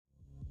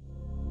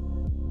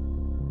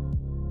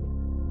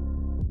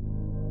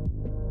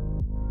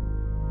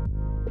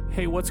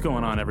Hey, what's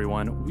going on,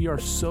 everyone? We are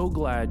so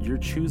glad you're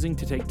choosing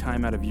to take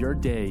time out of your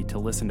day to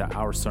listen to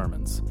our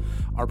sermons.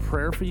 Our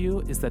prayer for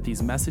you is that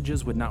these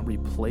messages would not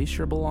replace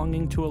your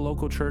belonging to a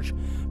local church,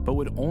 but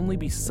would only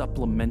be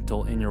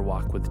supplemental in your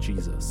walk with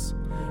Jesus.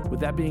 With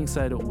that being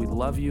said, we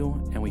love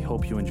you and we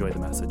hope you enjoy the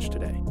message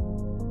today.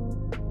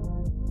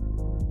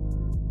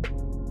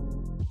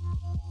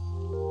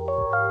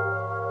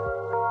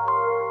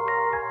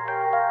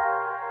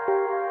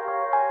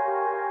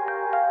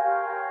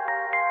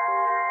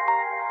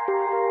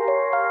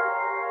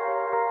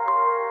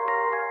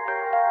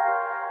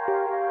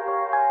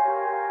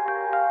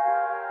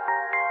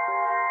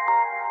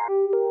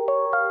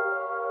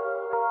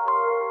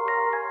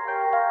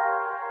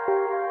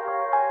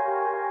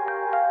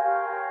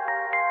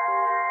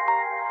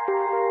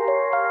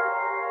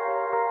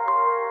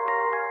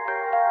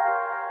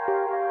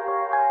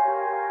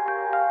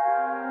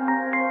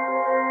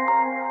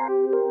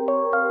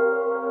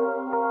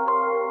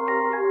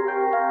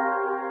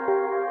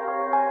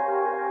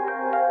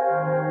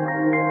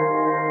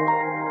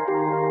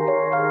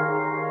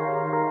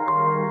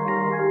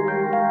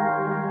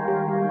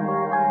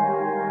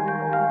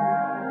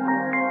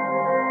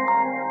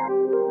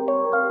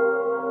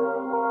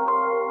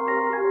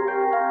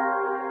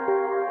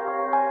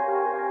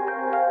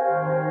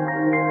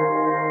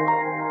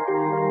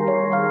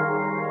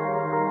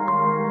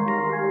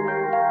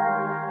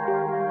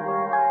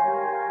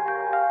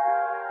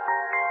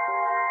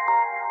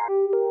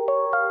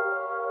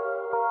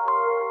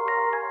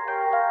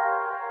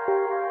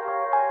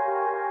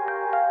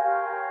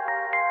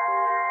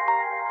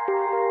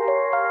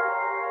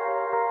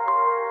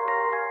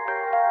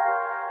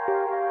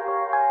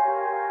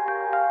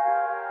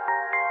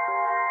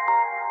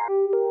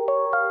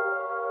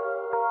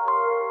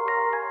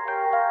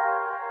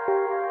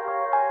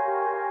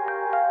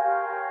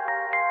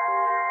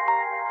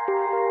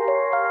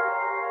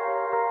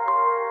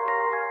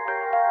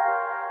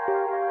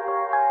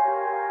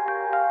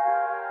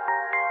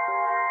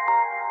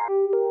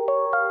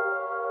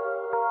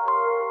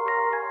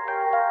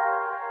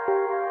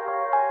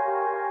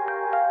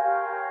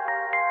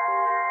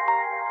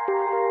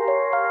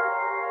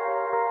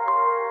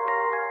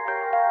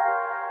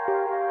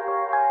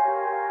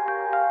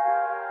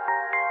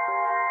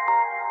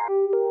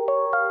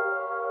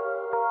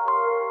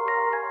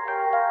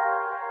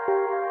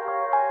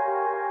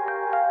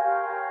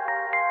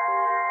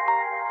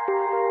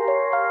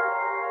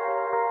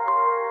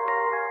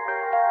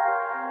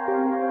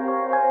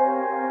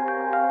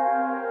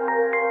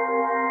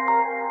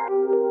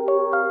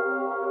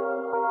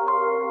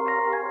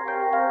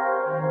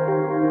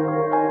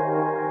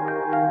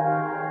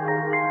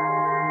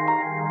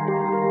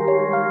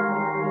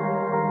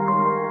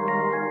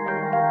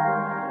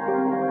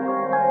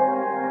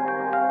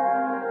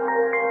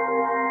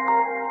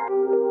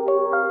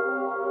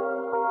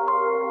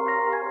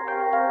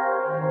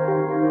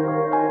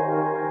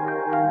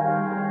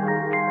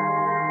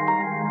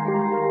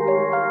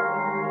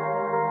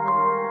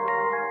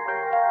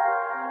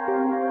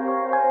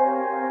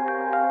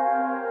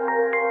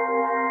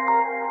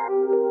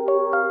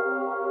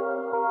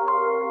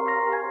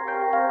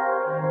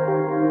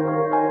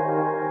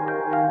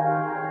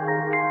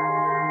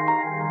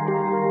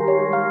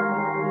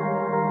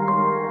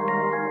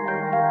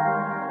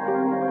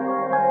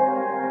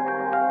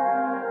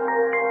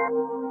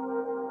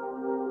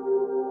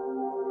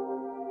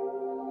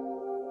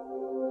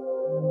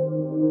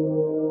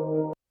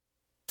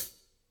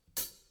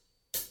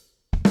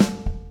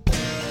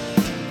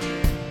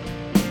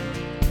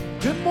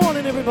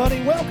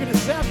 Everybody, welcome to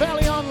South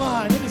Valley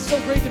Online. It is so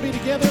great to be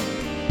together.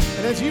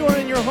 And as you are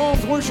in your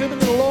homes worshiping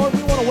the Lord,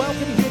 we want to welcome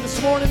you here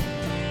this morning.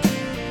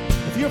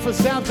 If you're from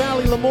South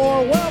Valley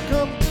Lemoore,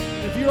 welcome.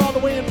 If you're all the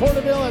way in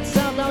Porterville at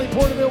South Valley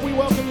Porterville, we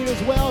welcome you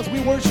as well as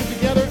we worship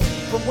together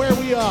from where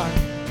we are.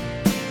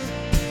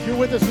 If you're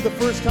with us for the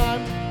first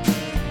time,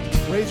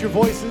 raise your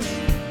voices.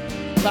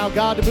 Allow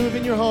God to move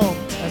in your home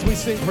as we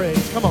sing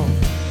praise. Come on.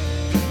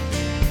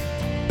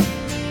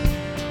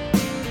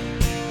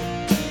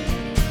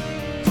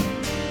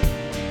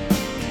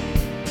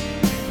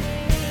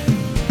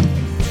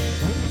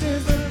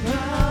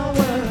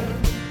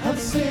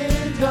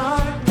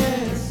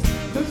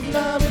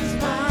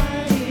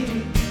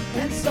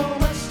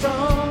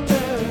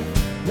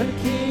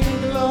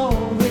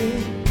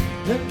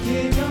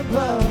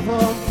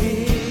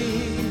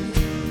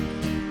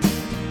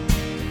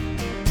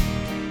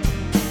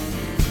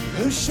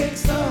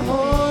 Shakes the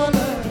whole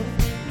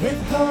earth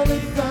with holy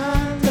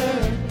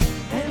thunder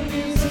and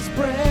leaves us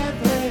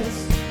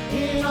breathless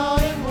in awe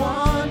and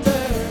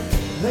wonder.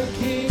 The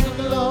King of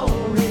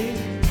glory,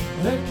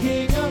 the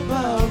King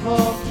above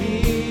all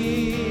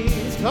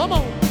kings. Come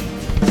on.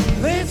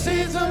 This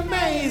is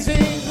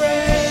amazing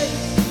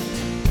grace.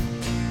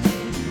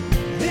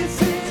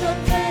 This is a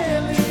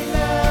daily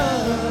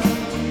love.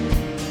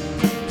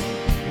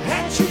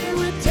 That you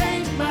would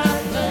take my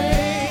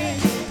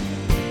place.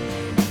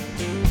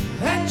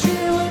 That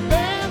you would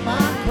bear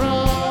my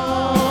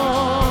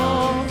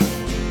cross.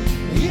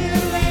 You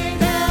lay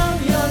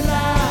down your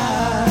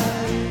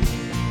life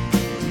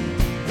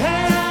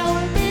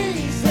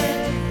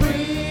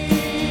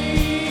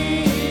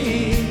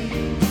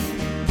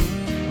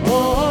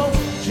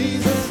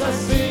Jesus, I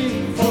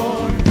sing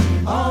for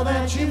all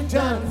that you've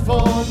done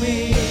for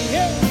me.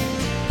 Yeah.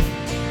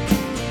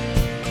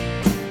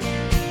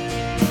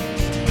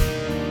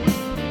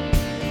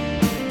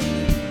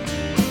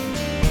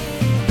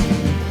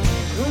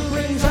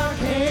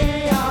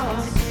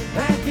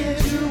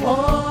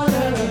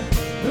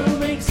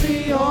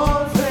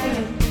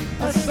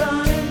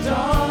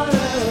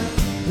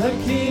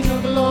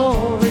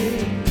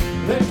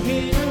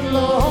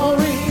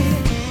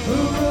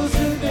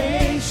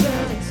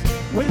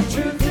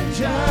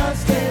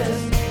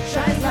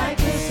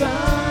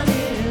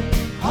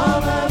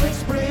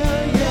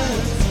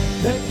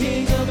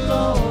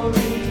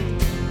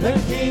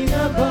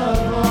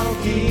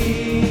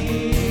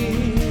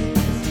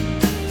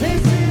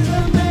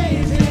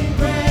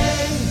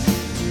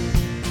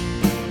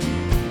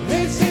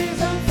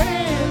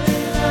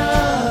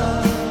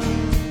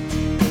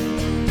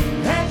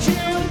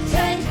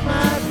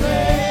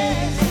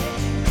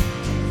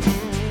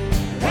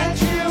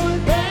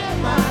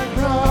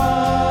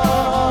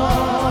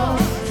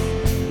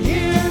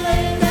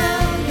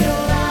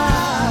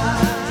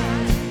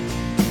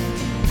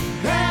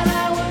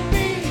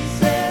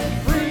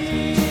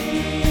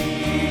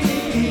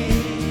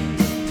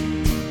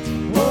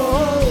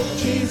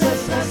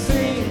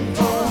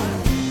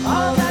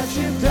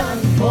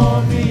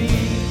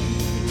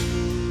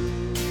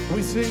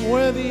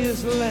 Worthy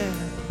is the Lamb,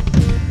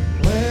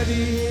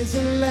 worthy is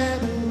the Lamb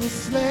who was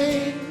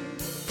slain,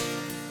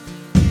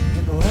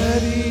 and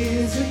worthy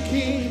is the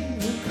King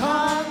who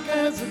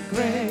conquers the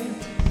grave.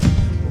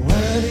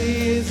 Worthy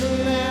is the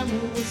Lamb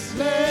who was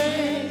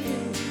slain,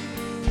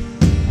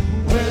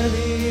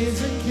 worthy is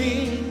the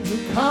King who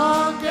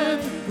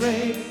conquered the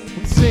grave.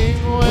 We sing,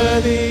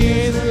 worthy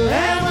is the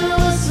Lamb who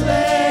was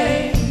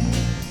slain,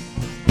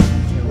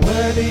 and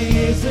worthy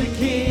is the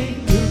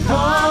King who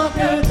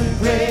conquered the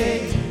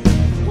grave.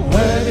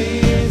 Worthy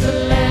is the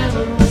Lamb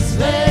who was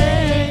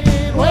slain,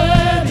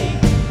 worthy,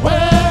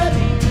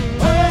 worthy,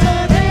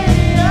 worthy.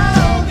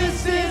 Oh, this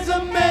is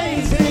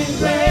amazing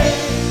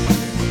grace.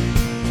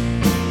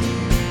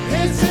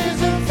 This is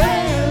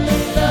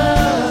unfailing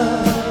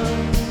love,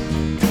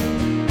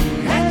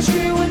 that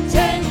you would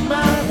take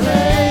my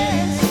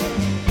place,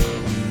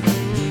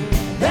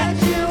 that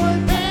you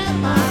would bear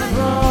my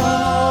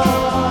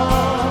cross.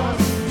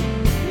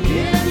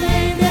 You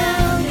laid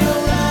down your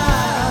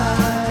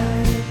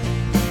life,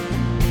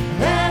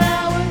 that I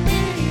would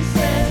be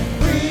set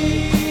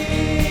free.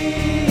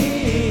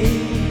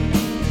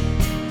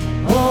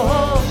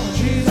 Oh,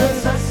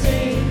 Jesus, I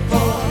sing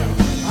for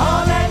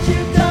all that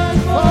you've done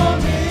for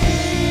me.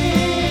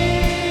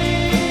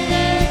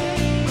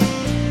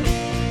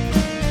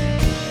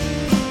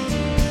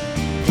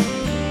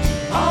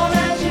 All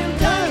that you've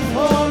done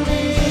for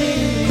me.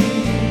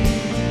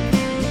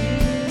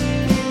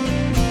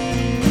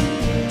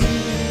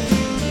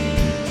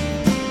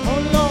 Oh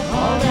Lord,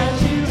 all that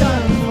you've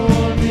done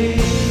for me.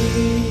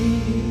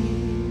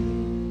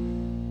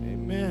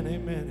 Amen,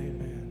 amen,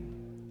 amen.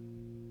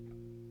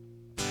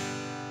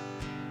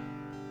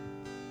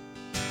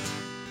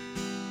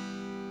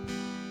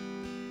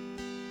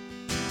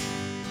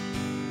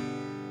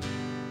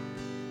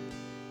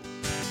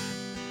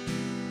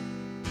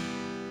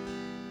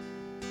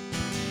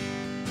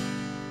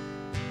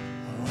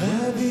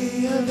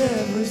 Worthy of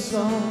every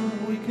song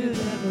we could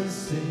ever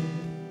sing,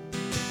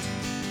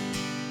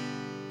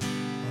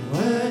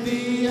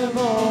 worthy of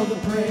all the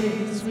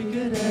praise we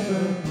could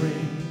ever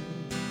bring,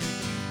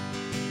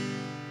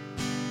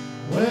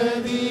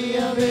 worthy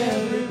of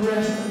every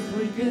breath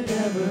we could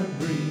ever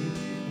breathe.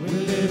 We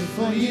live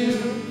for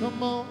you.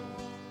 Come on.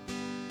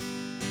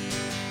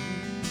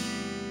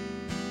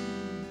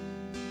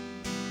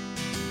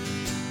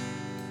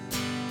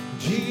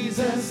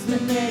 Jesus, the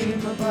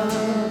name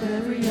above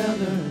every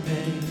other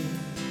name.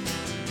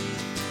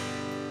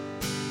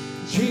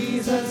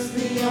 Jesus,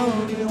 the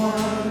only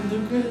one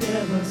who could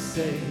ever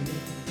save.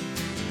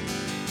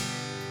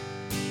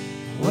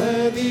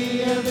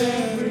 Worthy of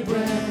every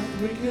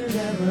breath we could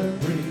ever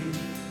breathe.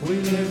 We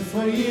live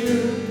for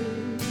you.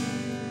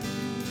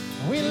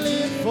 We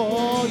live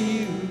for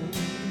you.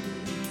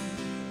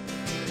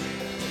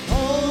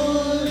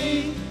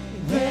 Holy,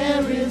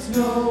 there is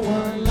no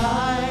one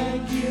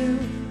like you.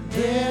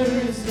 There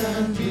is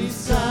none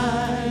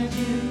beside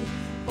you.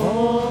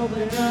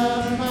 Open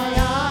up my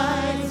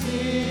eyes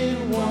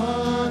in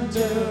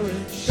wonder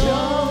and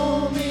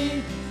show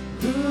me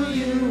who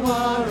you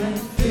are, and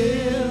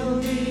fill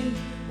me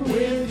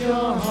with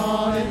your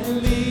heart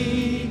and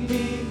lead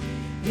me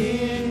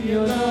in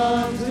your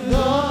love to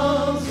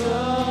those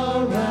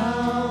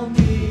around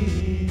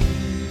me.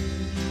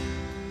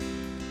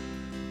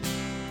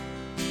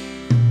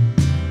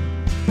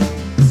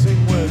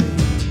 Sing worthy.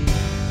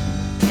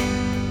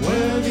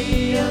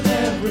 Worthy of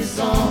every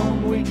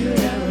song we could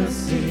ever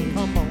sing.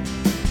 Come on.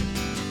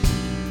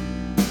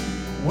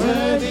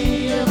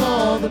 Worthy of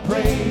all the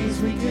praise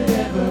we could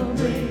ever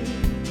bring.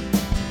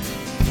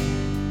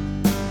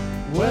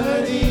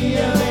 Worthy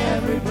of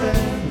every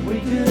breath we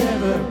could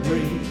ever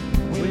breathe.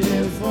 We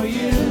live for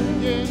you.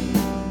 Yeah.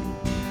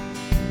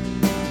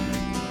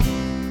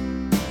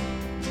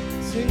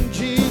 Sing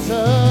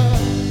Jesus.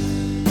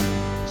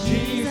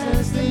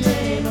 Jesus, the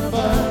name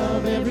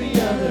above every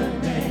other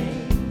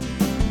name.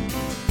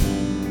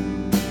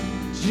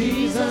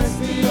 Jesus,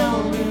 the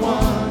only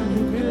one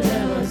who could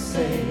ever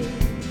save.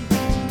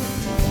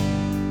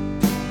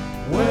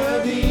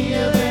 Worthy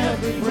of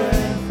every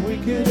breath we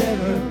could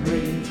ever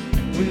breathe.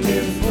 We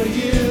live for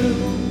you.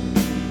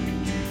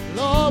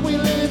 Lord, we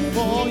live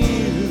for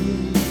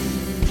you.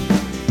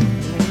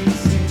 We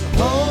sing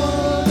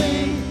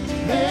holy,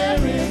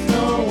 there is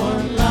no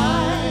one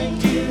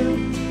like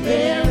you.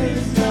 There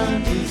is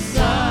none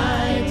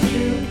beside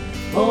you.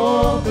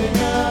 Open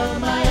up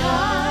my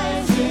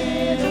eyes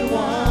in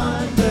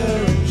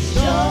wonder and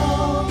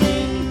show me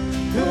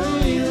who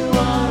you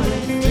are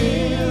and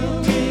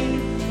fill me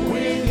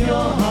with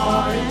your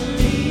heart and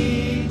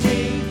lead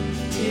me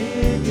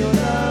in your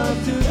love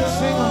to the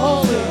Sing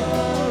holy.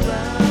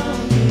 around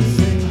me.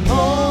 Sing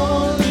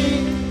holy,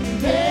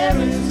 there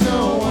is no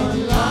one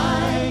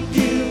like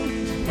you.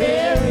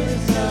 There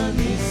is none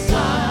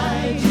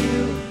beside you.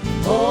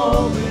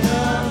 Open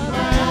up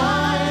my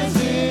eyes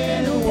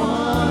in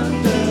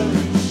wonder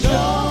and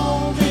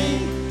show me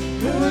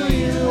who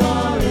you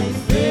are and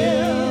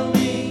fill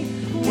me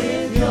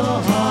with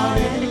your heart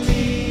and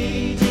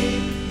lead me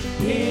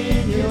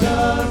in your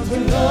love to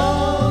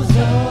those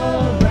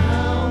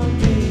around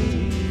me.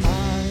 I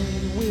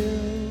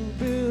will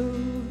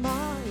build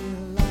my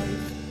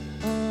life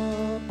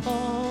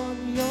upon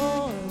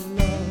your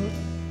love.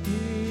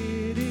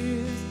 It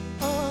is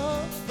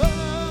a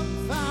firm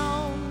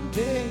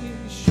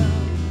foundation.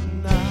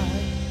 I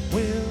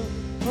will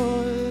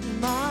put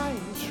my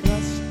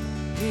trust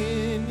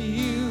in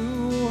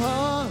you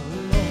alone,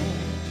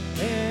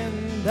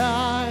 and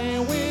I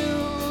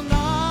will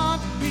not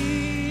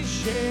be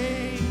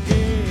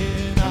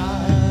shaken.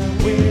 I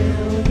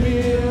will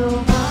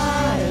build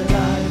my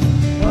life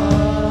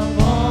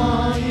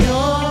upon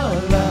your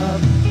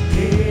love.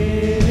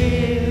 It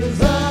is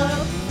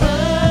a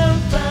firm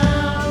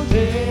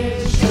foundation.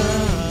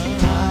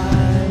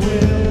 I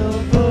will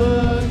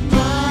put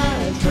my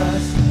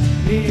trust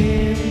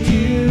in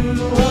you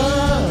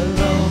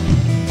alone,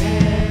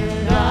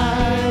 and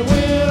I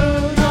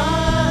will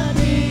not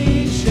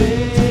be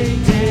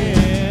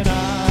shaken.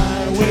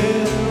 I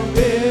will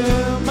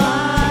build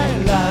my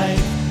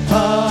life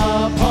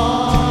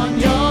upon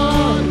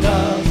your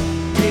love.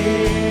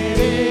 It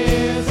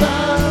is a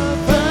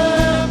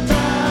firm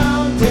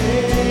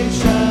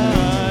foundation.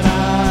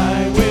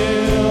 I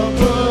will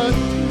put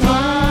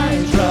my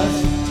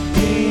trust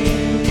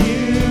in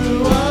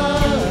you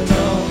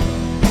alone,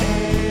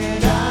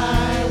 and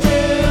I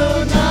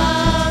will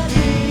not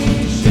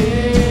be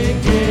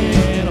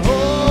shaken.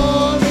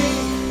 Holy,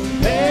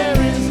 there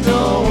is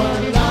no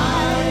one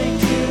like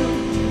you.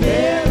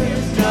 There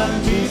is none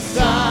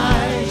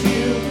beside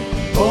you.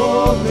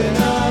 Open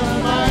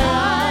up my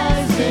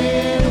eyes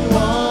in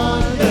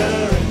wonder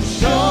and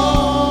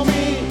show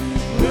me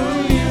who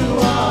you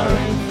are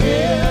and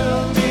fill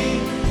me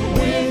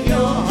with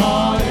your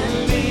heart and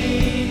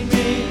lead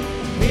me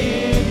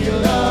in your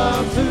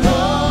love to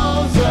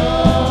those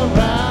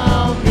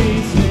around me.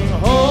 Sing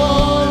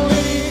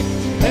holy,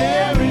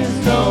 there is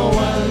no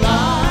one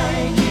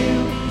like you.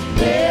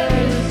 There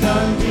is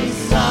none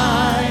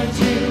beside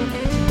you.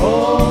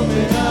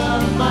 Open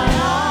up my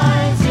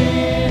eyes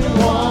in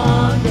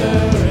wonder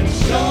and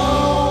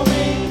show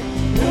me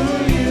who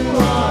you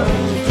are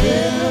and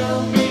fill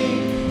me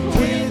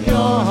with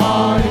your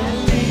heart and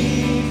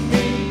lead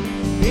me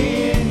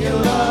in your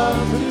love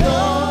to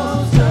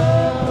those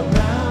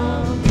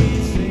around me.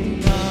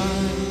 Sing, I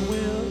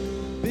will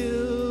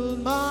build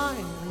my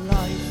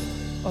life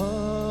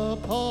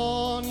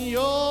upon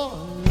your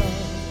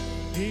love.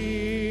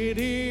 It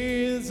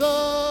is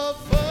a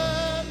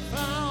firm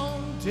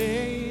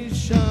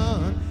foundation.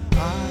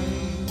 I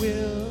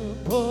will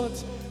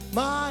put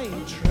my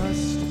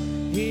trust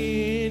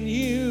in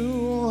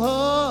you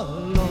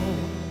alone,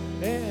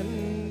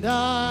 and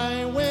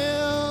I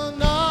will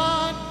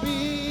not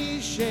be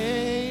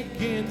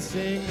shaken.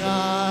 Sing,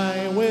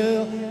 I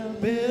will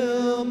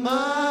build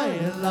my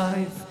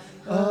life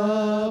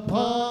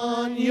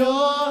upon your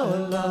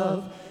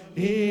love.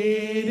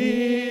 It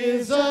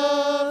is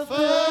a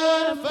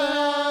firm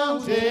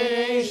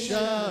foundation.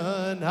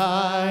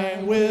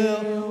 I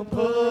will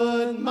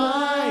put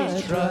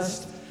my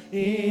trust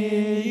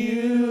in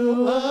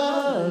you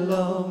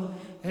alone,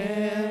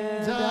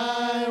 and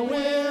I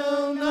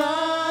will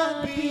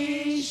not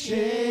be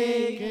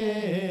shaken.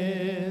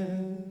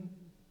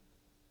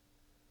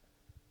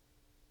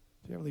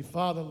 Heavenly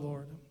Father,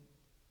 Lord,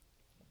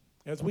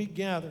 as we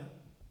gather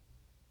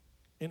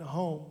in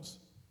homes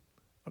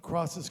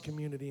across this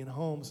community, in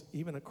homes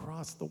even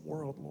across the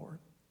world, Lord,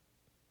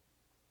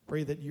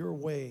 pray that your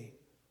way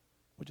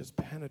would just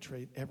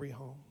penetrate every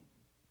home,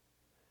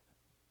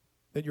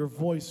 that your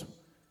voice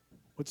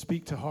would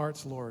speak to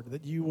hearts, Lord,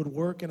 that you would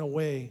work in a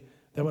way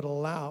that would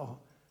allow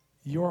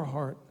your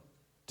heart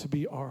to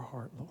be our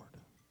heart, Lord,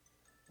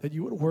 that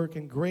you would work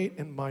in great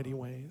and mighty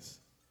ways,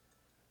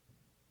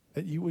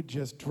 that you would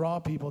just draw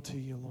people to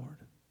you, Lord.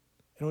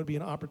 And it would be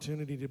an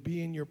opportunity to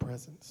be in your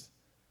presence,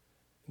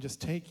 and just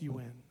take you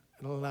in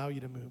and allow you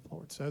to move,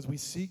 Lord. So as we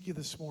seek you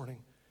this morning,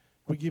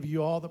 we give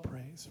you all the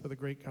praise for the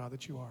great God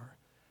that you are.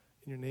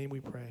 In your name we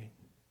pray,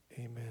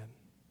 amen.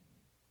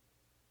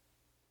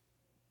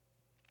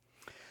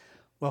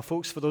 Well,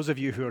 folks, for those of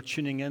you who are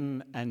tuning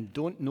in and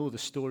don't know the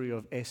story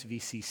of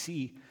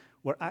SVCC,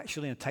 we're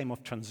actually in a time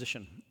of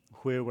transition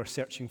where we're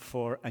searching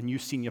for a new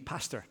senior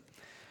pastor.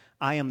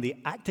 I am the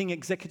acting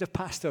executive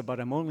pastor,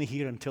 but I'm only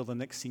here until the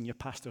next senior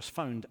pastor is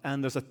found.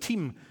 And there's a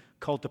team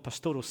called the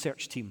Pastoral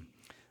Search Team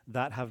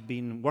that have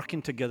been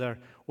working together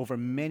over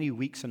many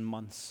weeks and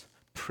months,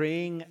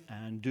 praying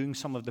and doing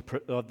some of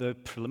the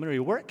preliminary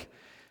work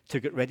to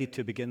get ready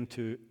to begin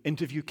to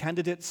interview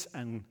candidates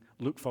and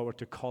look forward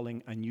to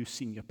calling a new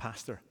senior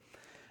pastor.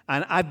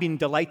 And I've been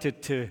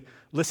delighted to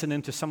listen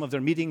into some of their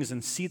meetings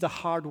and see the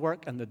hard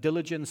work and the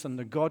diligence and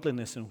the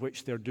godliness in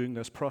which they're doing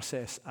this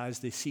process as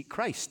they seek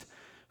Christ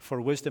for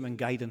wisdom and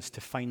guidance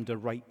to find the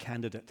right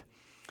candidate.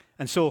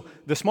 And so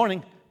this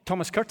morning,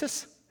 Thomas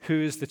Curtis, who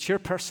is the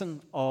chairperson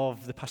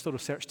of the Pastoral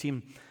Search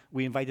Team,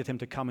 we invited him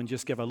to come and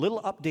just give a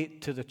little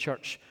update to the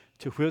church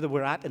to where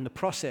we're at in the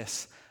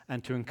process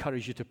and to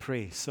encourage you to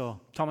pray. So,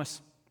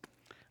 Thomas,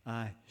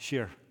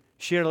 share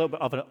a little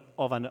bit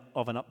of an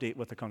update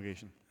with the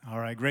congregation. All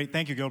right, great.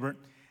 Thank you, Gilbert.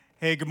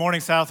 Hey, good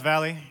morning, South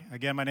Valley.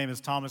 Again, my name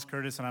is Thomas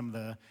Curtis, and I'm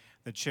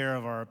the chair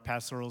of our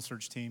Pastoral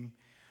Search Team.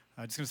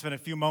 Just going to spend a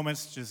few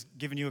moments just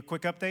giving you a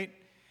quick update.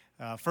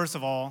 First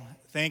of all,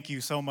 thank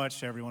you so much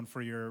to everyone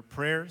for your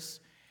prayers,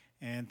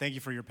 and thank you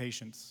for your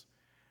patience.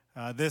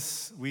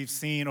 We've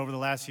seen over the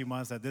last few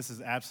months that this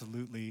is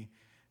absolutely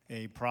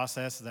a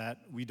process that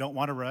we don't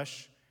want to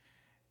rush,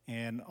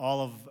 and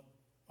all of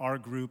our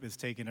group is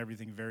taking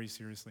everything very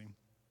seriously.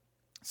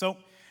 So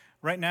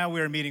right now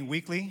we are meeting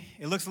weekly.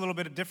 It looks a little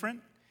bit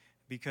different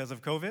because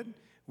of COVID.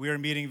 We are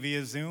meeting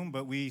via Zoom,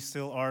 but we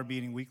still are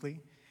meeting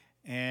weekly.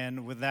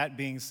 And with that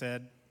being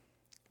said,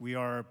 we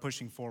are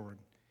pushing forward.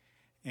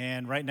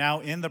 And right now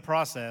in the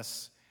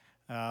process,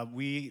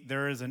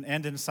 there is an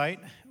end in sight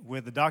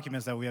with the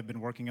documents that we have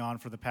been working on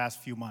for the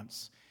past few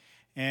months.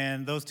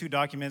 And those two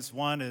documents,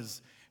 one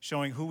is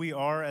showing who we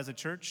are as a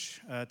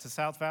church to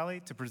South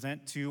Valley to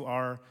present to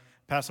our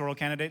pastoral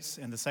candidates,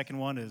 and the second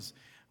one is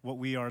what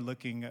we are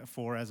looking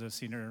for as a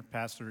senior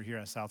pastor here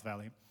at South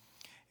Valley.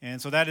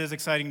 And so that is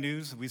exciting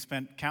news. We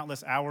spent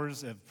countless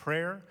hours of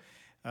prayer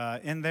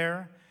in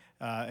there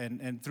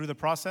and through the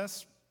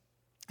process.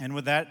 And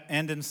with that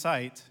end in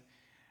sight,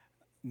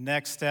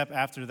 next step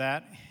after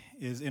that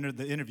is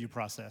the interview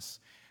process.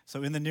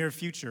 So in the near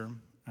future,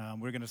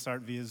 we're going to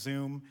start via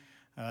Zoom,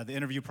 the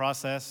interview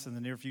process in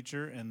the near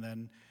future, and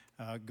then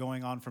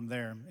going on from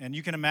there. And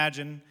you can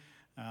imagine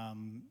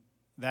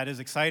that is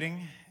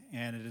exciting,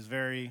 and it is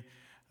very,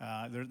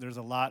 there's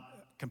a lot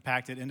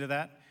compacted into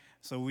that.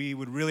 So we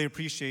would really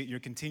appreciate your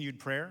continued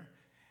prayer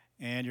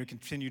and your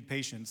continued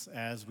patience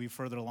as we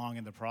further along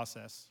in the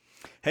process.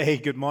 Hey,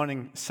 good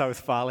morning,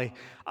 South Valley.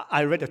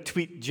 I read a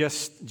tweet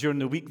just during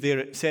the week there.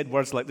 It said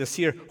words like this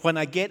here: when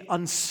I get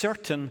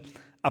uncertain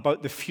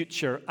about the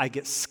future, I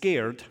get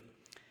scared,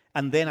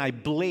 and then I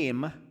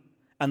blame,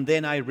 and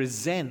then I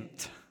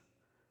resent.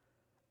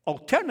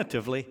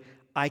 Alternatively,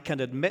 I can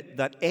admit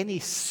that any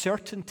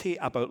certainty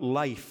about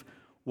life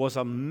was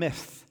a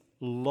myth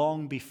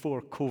long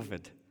before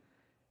COVID,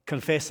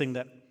 confessing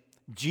that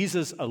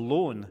Jesus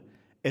alone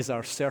is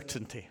our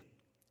certainty.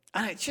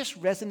 And it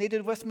just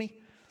resonated with me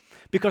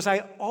because I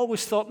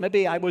always thought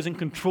maybe I was in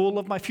control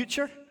of my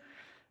future.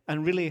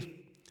 And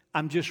really,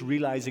 I'm just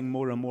realizing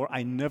more and more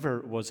I never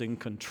was in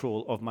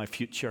control of my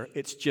future.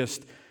 It's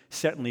just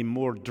certainly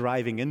more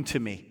driving into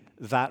me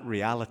that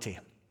reality.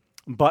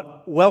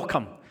 But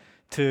welcome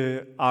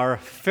to our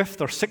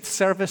 5th or 6th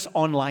service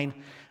online,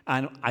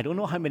 and I don't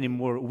know how many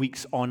more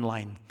weeks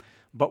online,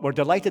 but we're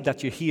delighted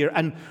that you're here,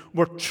 and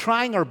we're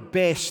trying our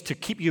best to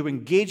keep you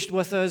engaged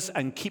with us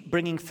and keep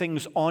bringing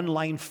things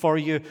online for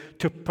you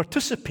to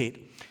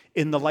participate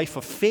in the life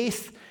of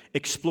faith,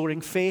 exploring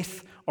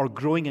faith, or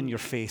growing in your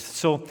faith.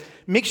 So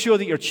make sure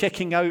that you're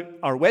checking out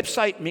our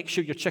website, make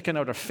sure you're checking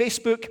out our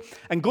Facebook,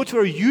 and go to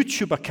our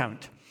YouTube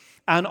account.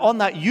 And on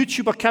that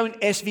YouTube account,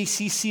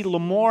 SVCC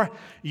Lemoore,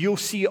 you'll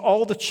see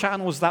all the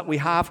channels that we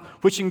have,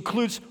 which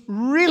includes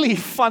really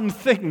fun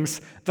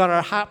things that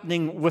are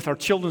happening with our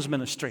children's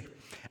ministry.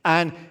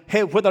 And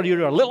hey, whether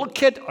you're a little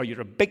kid or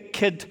you're a big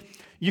kid,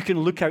 you can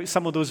look out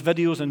some of those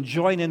videos and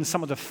join in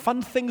some of the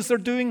fun things they're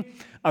doing,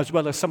 as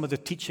well as some of the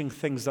teaching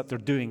things that they're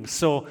doing.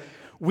 So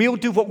we'll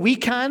do what we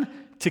can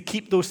to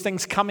keep those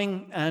things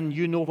coming, and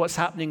you know what's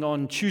happening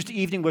on Tuesday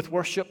evening with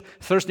worship,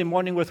 Thursday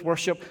morning with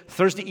worship,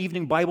 Thursday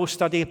evening Bible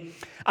study,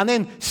 and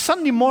then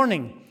Sunday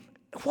morning.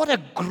 What a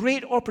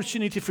great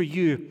opportunity for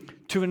you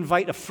to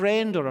invite a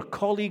friend or a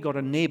colleague or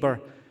a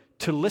neighbor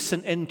to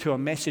listen into a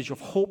message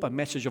of hope, a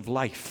message of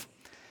life.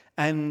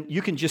 And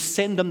you can just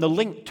send them the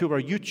link to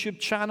our YouTube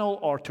channel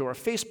or to our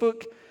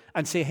Facebook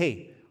and say,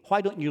 hey,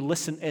 why don't you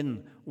listen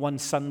in one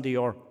Sunday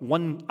or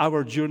 1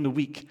 hour during the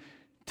week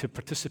to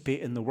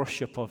participate in the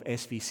worship of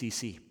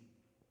SVCC.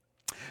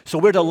 So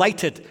we're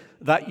delighted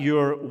that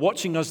you're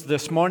watching us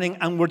this morning,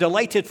 and we're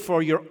delighted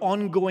for your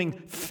ongoing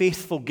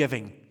faithful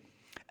giving.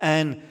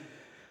 And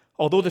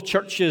although the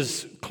church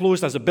is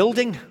closed as a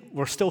building,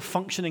 we're still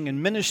functioning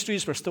in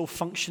ministries, we're still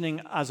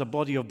functioning as a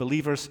body of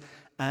believers,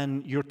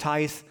 and your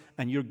tithe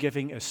and your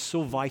giving is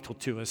so vital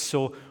to us.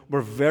 So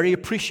we're very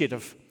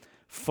appreciative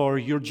for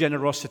your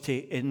generosity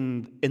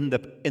in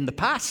the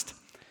past,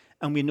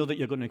 and we know that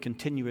you're going to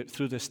continue it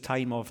through this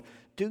time of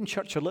doing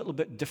church a little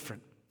bit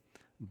different.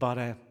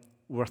 But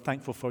we're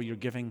thankful for your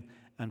giving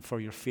and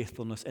for your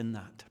faithfulness in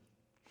that.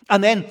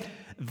 And then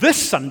this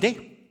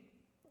Sunday,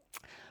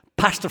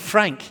 Pastor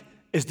Frank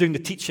is doing the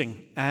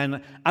teaching.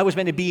 And I was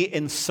meant to be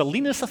in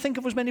Salinas, I think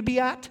I was meant to be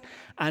at.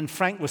 And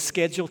Frank was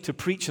scheduled to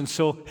preach. And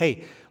so,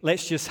 hey,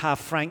 let's just have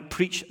Frank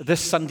preach this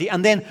Sunday.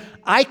 And then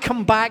I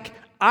come back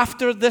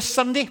after this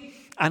Sunday.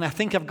 And I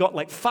think I've got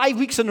like 5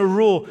 weeks in a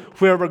row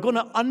where we're going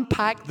to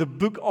unpack the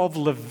book of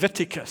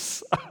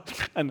Leviticus.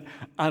 And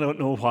I don't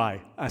know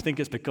why. I think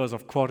it's because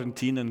of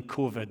quarantine and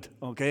COVID,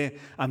 okay?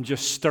 I'm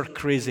just stir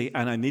crazy,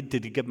 and I need to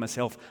give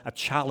myself a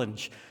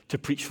challenge to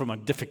preach from a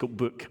difficult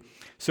book.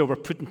 So we're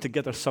putting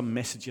together some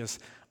messages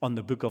on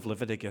the book of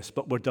Leviticus.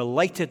 But we're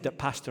delighted that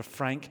Pastor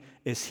Frank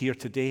is here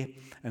today.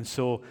 And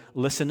so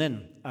listen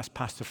in as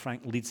Pastor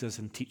Frank leads us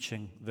in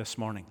teaching this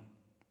morning.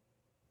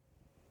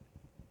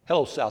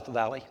 Hello, South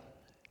Valley.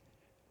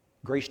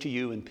 Grace to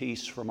you and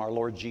peace from our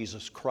Lord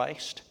Jesus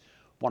Christ.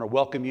 I want to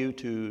welcome you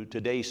to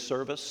today's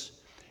service,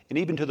 and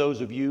even to those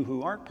of you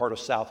who aren't part of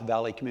South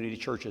Valley Community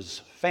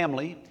Church's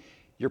family.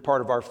 You're part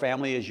of our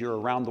family as you're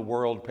around the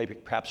world,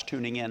 perhaps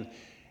tuning in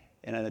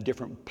a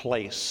different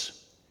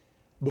place.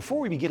 Before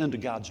we begin into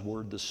God's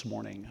Word this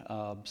morning,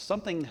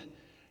 something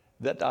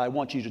that I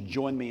want you to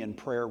join me in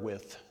prayer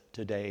with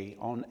today.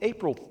 On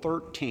April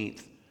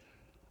 13th,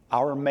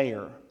 our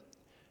mayor,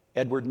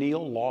 Edward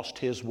Neal, lost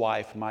his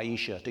wife,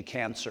 Maisha, to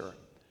cancer.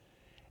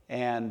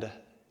 And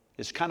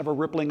it's kind of a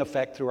rippling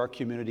effect through our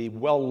community,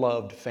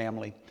 well-loved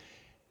family.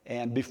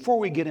 And before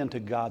we get into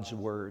God's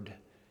Word,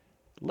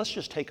 let's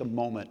just take a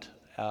moment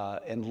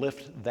and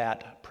lift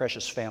that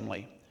precious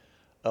family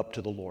up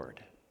to the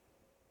Lord.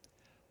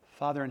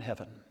 Father in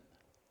heaven,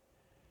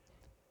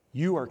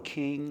 you are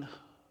King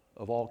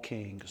of all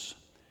kings.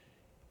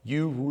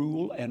 You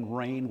rule and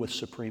reign with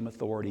supreme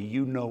authority.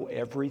 You know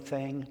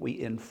everything. We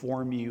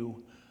inform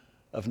you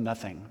of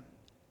nothing.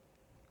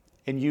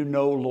 And you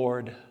know,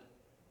 Lord,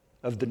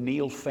 of the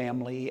Neal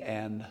family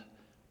and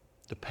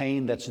the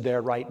pain that's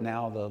there right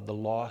now, the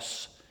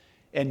loss.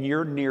 And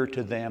you're near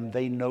to them.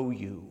 They know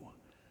you.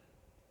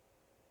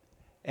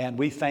 And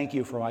we thank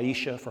you for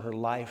Aisha, for her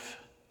life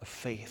of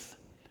faith.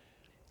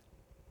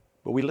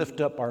 But we lift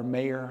up our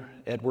mayor,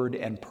 Edward,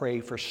 and pray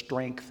for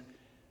strength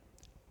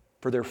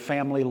for their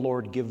family.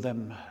 Lord, give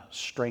them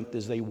strength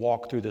as they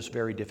walk through this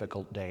very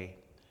difficult day.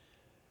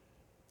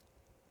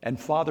 And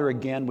Father,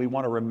 again, we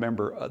want to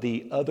remember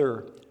the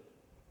other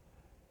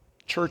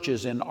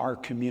churches in our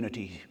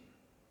community,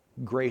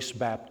 Grace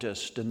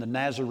Baptist and the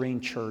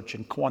Nazarene Church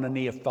and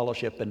Koinonia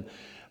Fellowship, and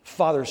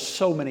Father,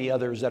 so many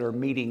others that are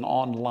meeting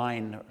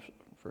online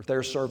for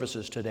their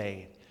services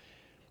today.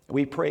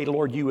 We pray,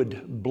 Lord, you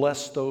would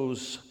bless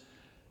those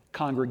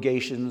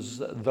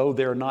congregations, though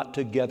they're not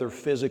together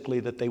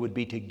physically, that they would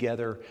be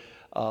together,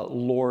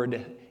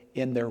 Lord,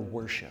 in their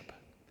worship.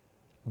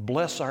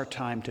 Bless our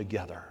time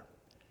together.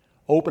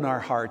 Open our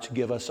hearts,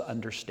 give us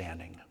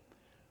understanding.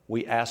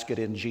 We ask it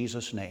in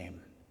Jesus'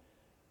 name.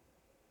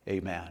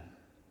 Amen.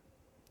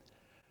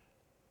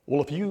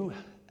 Well, if you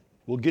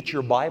will get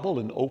your Bible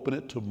and open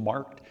it to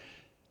Mark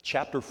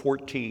chapter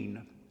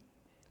 14,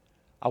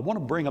 I want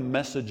to bring a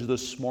message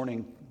this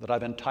morning that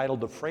I've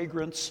entitled The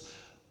Fragrance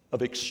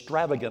of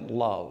Extravagant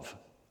Love.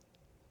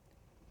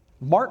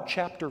 Mark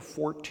chapter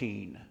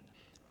 14.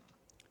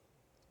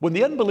 When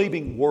the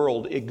unbelieving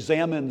world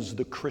examines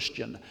the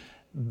Christian,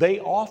 they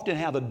often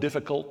have a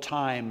difficult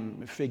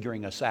time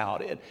figuring us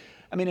out.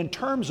 In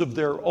terms of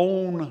their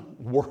own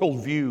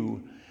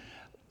worldview,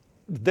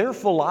 their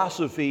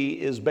philosophy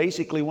is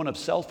basically one of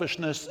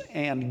selfishness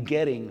and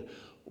getting,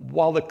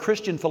 while the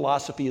Christian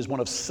philosophy is one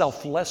of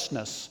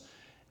selflessness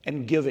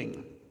and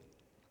giving.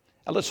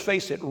 And let's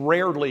face it,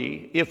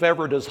 rarely, if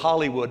ever, does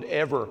Hollywood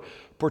ever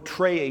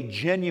portray a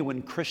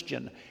genuine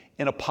Christian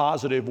in a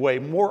positive way.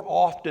 More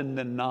often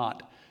than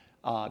not,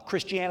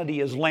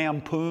 Christianity is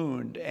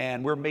lampooned,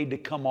 and we're made to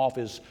come off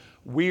as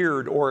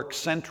weird or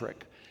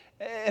eccentric.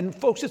 And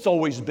folks, it's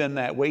always been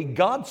that way.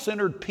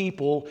 God-centered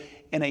people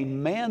in a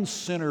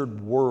man-centered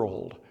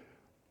world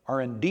are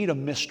indeed a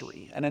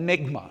mystery, an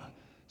enigma,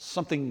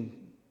 something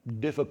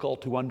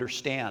difficult to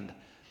understand.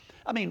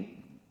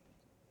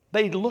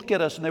 They look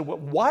at us and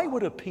why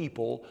would a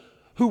people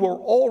who are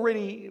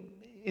already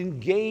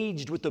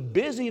engaged with the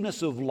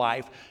busyness of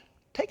life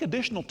take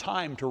additional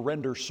time to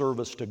render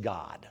service to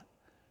God?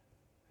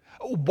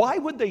 Why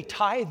would they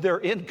tithe their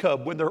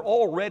income when they're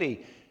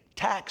already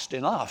taxed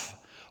enough?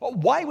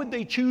 Why would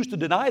they choose to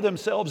deny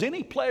themselves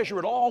any pleasure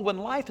at all when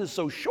life is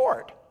so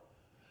short?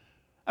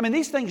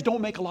 These things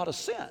don't make a lot of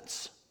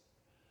sense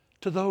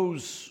to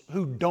those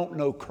who don't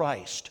know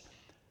Christ.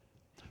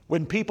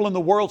 When people in the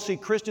world see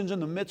Christians in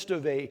the midst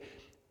of a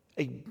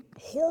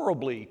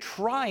horribly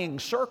trying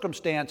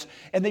circumstance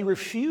and they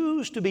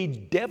refuse to be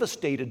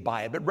devastated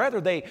by it, but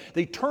rather they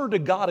turn to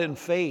God in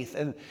faith,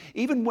 and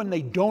even when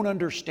they don't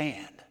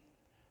understand,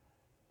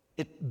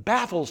 it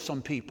baffles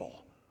some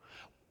people.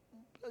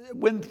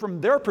 When from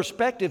their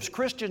perspectives,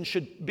 Christians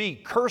should be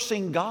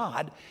cursing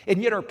God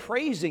and yet are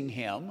praising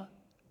Him,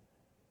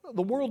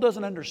 the world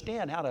doesn't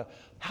understand how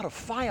to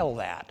file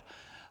that.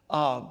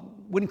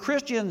 When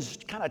Christians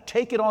kind of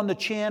take it on the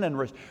chin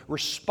and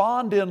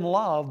respond in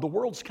love, the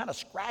world kind of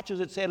scratches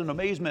its head in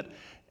amazement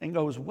and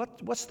goes,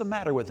 what's the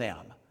matter with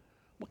them?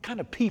 What kind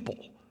of people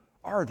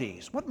are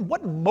these? What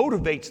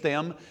motivates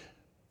them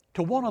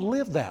to want to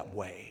live that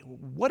way?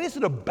 What is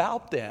it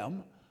about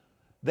them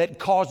that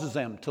causes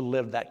them to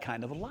live that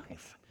kind of a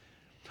life?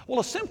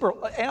 Well, a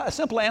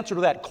simple answer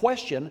to that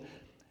question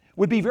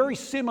would be very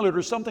similar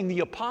to something the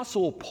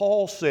Apostle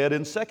Paul said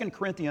in 2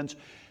 Corinthians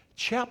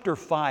chapter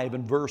 5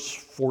 and verse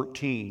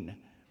 14.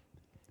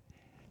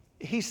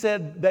 He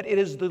said that it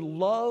is the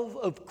love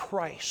of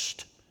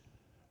Christ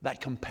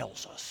that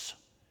compels us.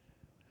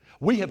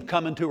 We have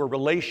come into a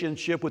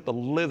relationship with the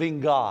living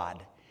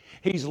God.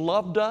 He's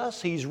loved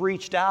us, He's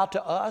reached out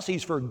to us,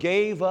 He's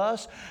forgave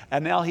us,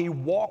 and now He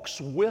walks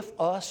with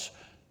us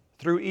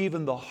through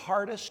even the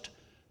hardest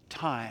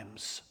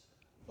times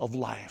of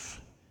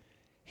life.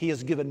 He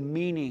has given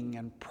meaning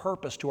and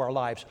purpose to our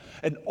lives.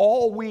 And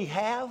all we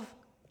have,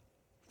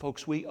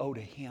 folks, we owe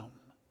to Him.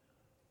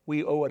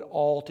 We owe it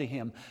all to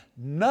Him.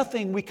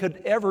 Nothing we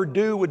could ever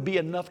do would be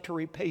enough to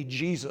repay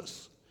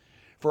Jesus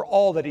for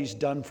all that He's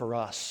done for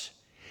us.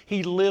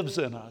 He lives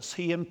in us.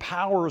 He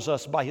empowers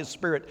us by His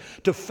Spirit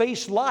to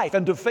face life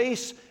and to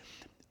face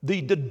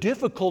the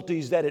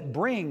difficulties that it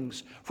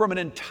brings from an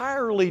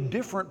entirely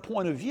different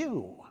point of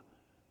view.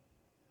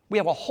 We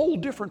have a whole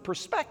different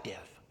perspective.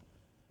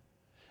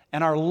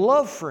 And our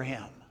love for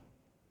Him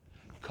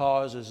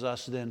causes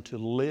us then to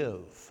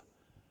live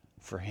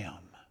for Him.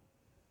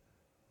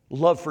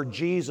 Love for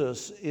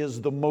Jesus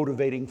is the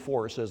motivating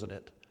force, isn't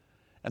it?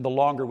 And the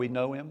longer we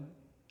know Him,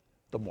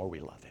 the more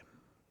we love Him.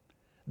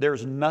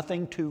 There's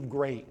nothing too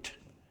great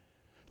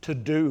to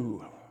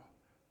do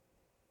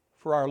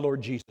for our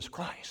Lord Jesus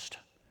Christ.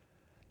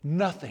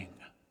 Nothing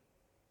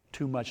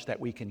too much that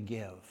we can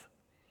give.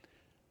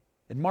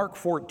 In Mark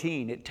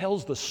 14, it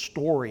tells the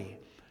story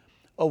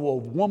of a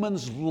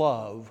woman's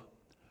love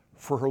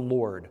for her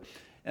Lord.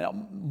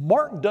 Now,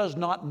 Mark does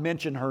not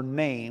mention her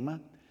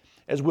name,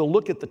 as we'll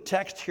look at the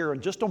text here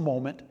in just a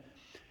moment.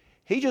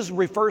 He just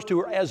refers to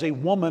her as a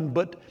woman,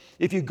 but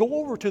if you go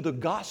over to the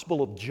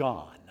Gospel of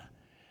John,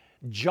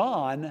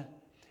 John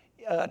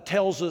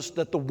tells us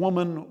that the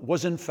woman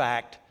was in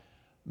fact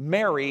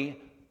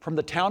Mary from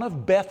the town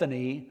of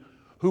Bethany,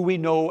 who we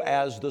know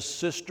as the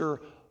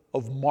sister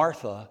of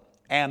Martha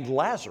and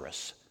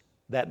Lazarus,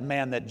 that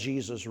man that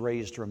Jesus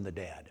raised from the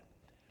dead.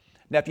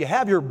 Now, if you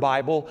have your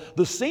Bible,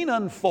 the scene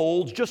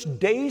unfolds just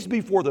days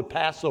before the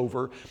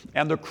Passover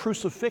and the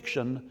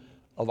crucifixion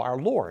of our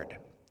Lord.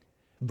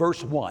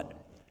 Verse 1.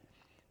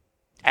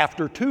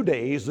 After 2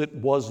 days, it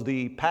was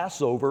the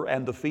Passover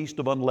and the Feast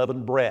of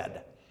Unleavened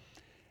Bread.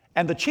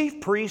 And the chief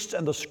priests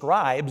and the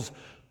scribes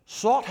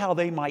sought how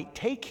they might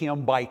take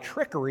Him by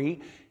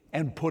trickery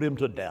and put Him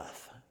to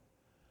death.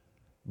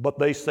 But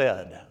they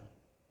said,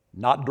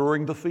 not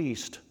during the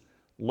feast,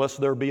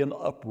 lest there be an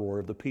uproar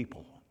of the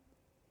people.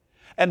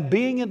 And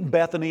being in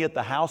Bethany at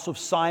the house of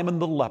Simon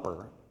the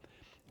leper,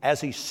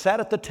 as he sat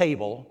at the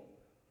table,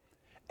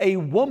 a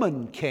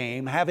woman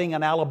came having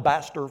an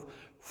alabaster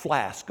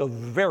flask of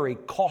very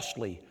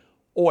costly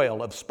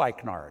oil of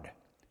spikenard.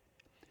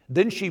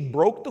 Then she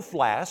broke the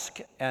flask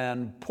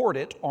and poured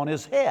it on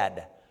his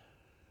head.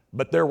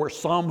 But there were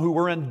some who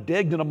were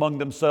indignant among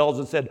themselves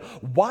and said,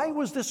 why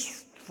was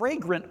this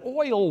fragrant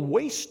oil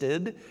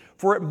wasted?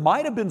 For it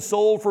might have been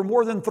sold for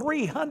more than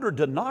 300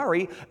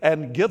 denarii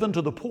and given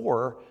to the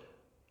poor.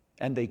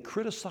 And they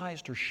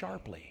criticized her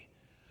sharply.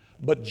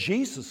 But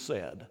Jesus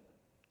said,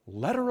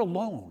 let her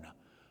alone.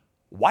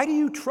 Why do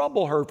you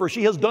trouble her? For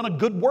she has done a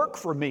good work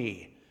for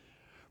me.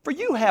 For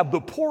you have the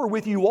poor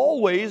with you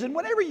always, and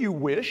whenever you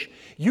wish,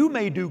 you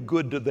may do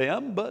good to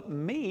them, but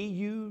me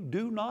you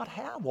do not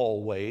have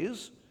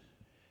always.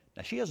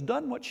 Now she has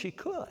done what she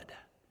could.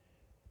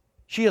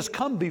 She has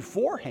come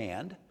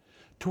beforehand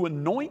to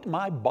anoint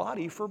my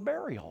body for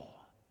burial.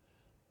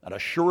 And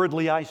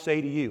assuredly I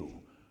say to you,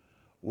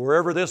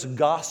 wherever this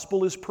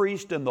gospel is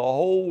preached in the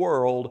whole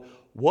world,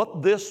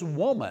 what this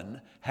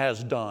woman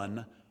has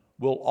done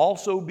will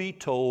also be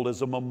told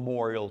as a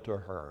memorial to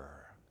her.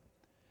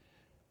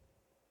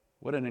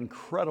 What an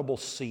incredible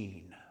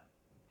scene.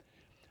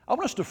 I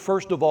want us to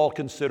first of all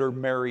consider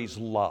Mary's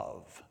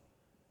love.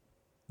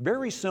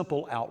 Very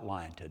simple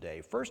outline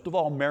today. First of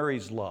all,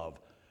 Mary's love.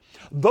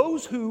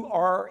 Those who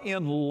are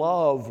in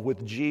love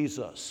with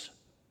Jesus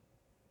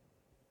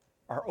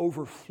are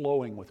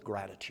overflowing with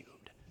gratitude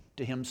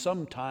to Him.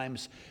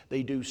 Sometimes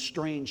they do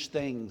strange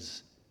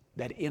things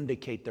that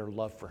indicate their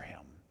love for Him.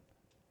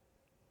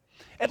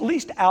 At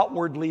least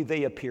outwardly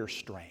they appear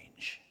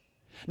strange.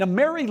 Now,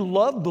 Mary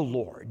loved the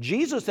Lord.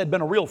 Jesus had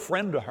been a real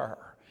friend to her.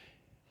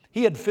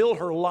 He had filled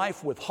her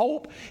life with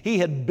hope. He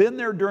had been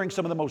there during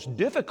some of the most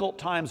difficult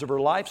times of her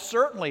life.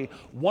 Certainly,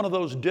 one of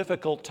those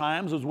difficult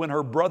times was when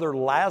her brother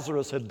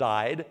Lazarus had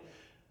died.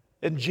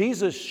 And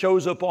Jesus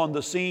shows up on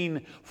the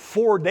scene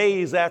 4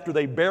 days after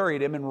they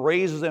buried him and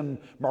raises him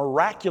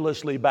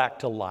miraculously back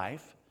to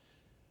life.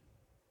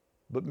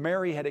 But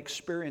Mary had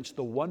experienced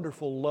the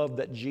wonderful love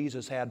that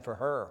Jesus had for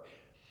her.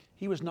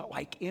 He was not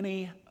like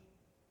any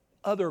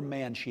other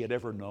man she had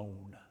ever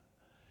known.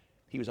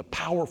 He was a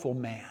powerful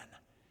man.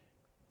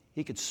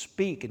 He could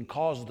speak and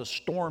cause the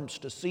storms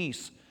to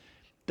cease,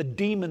 the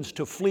demons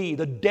to flee,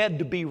 the dead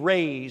to be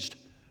raised.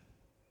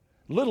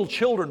 Little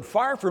children,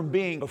 far from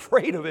being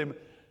afraid of him,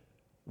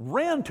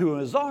 ran to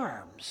his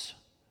arms.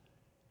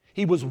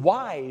 He was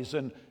wise,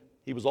 and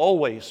he was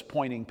always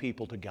pointing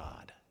people to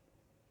God.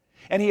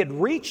 And he had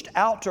reached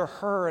out to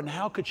her, and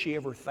how could she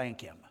ever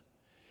thank him?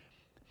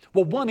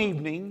 Well, one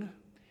evening,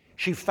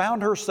 she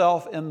found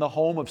herself in the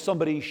home of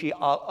somebody she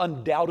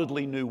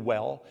undoubtedly knew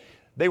well.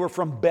 They were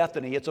from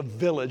Bethany. It's a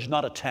village,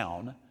 not a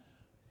town.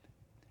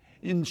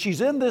 And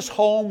she's in this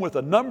home with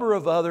a number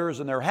of others,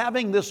 and they're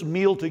having this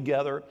meal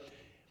together.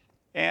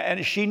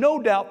 And she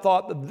no doubt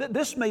thought that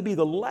this may be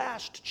the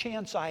last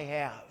chance I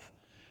have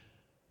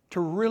to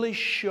really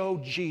show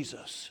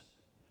Jesus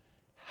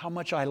how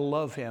much I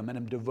love him and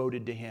am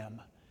devoted to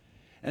him.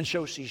 And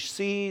so she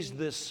sees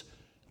this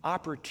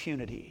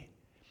opportunity.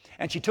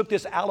 And she took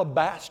this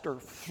alabaster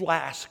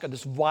flask,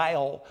 this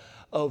vial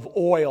of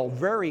oil,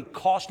 very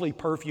costly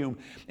perfume,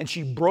 and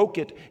she broke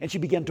it and she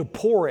began to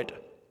pour it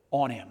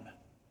on him.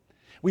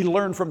 We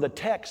learn from the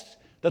text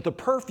that the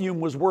perfume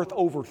was worth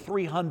over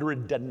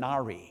 300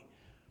 denarii.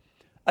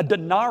 A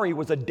denarii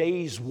was a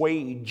day's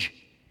wage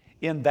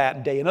in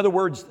that day. In other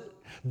words,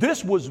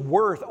 this was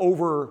worth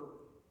over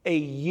a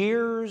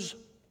year's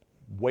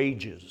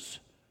wages.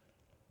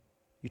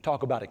 You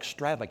talk about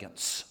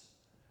extravagance.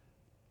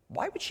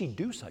 Why would she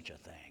do such a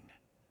thing?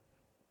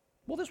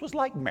 Well, this was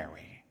like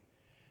Mary.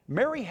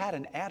 Mary had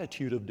an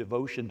attitude of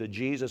devotion to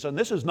Jesus, and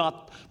this is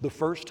not the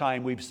first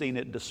time we've seen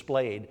it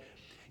displayed.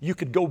 You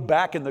could go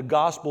back in the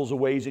Gospels a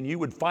ways, and you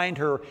would find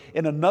her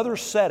in another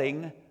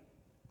setting,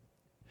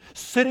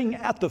 sitting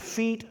at the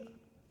feet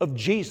of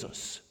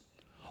Jesus.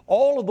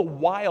 All of the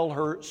while,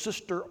 her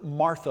sister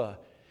Martha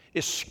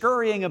is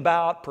scurrying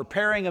about,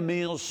 preparing a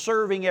meal,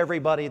 serving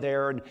everybody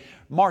there. And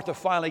Martha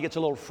finally gets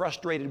a little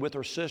frustrated with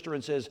her sister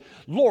and says,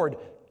 "Lord,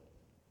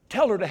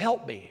 tell her to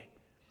help me."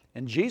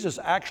 And Jesus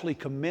actually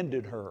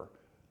commended her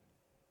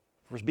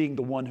for being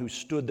the one who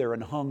stood there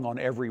and hung on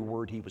every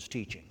word he was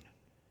teaching.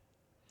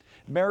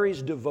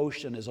 Mary's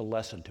devotion is a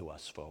lesson to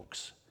us,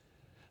 folks.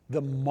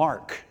 The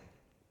mark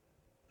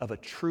of a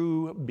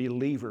true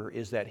believer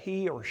is that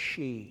he or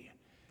she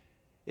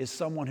is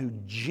someone who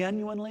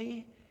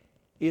genuinely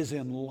is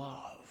in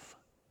love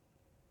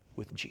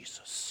with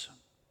Jesus.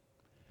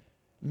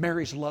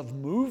 Mary's love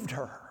moved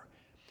her.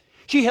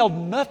 She held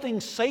nothing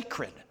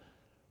sacred,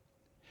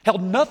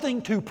 held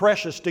nothing too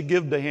precious to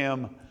give to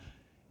him,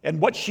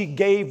 and what she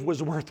gave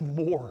was worth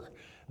more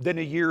than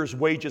a year's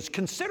wages.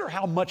 Consider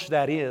how much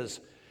that is.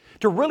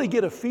 To really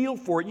get a feel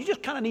for it, you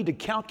just kind of need to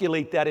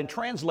calculate that and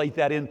translate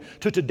that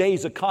into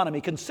today's economy.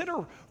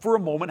 Consider for a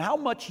moment how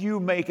much you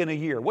make in a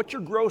year. What's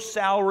your gross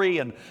salary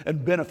and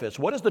benefits?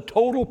 What is the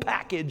total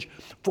package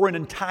for an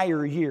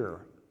entire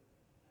year?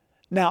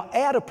 Now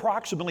add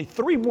approximately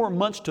 3 more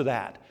months to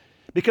that,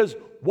 because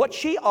what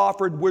she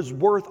offered was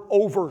worth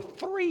over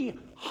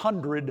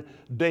 300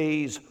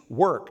 days'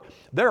 work.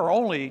 There are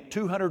only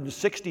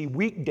 260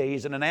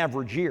 weekdays in an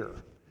average year,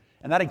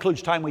 and that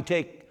includes time we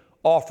take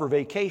off for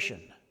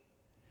vacation.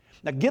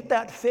 Now get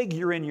that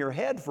figure in your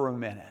head for a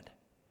minute.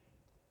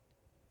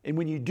 And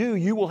when you do,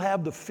 you will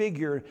have the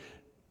figure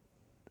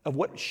of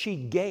what she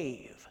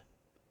gave.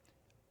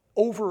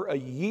 Over a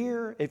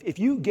year, if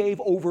you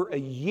gave over a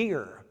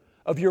year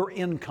of your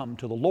income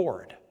to the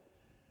Lord,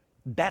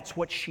 that's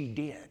what she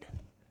did.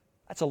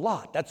 That's a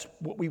lot. That's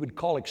what we would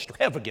call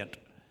extravagant.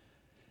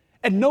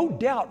 And no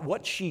doubt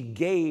what she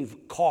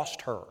gave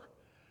cost her.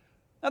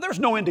 Now there's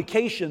no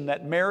indication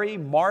that Mary,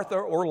 Martha,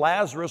 or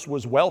Lazarus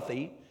was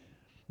wealthy.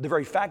 The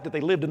very fact that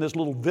they lived in this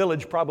little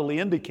village probably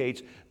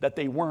indicates that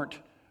they weren't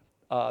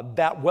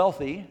that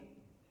wealthy.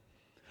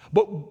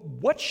 But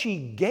what she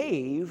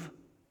gave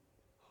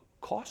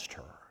cost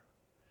her.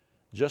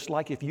 Just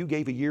like if you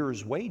gave a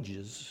year's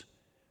wages,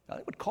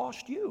 it would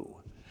cost you.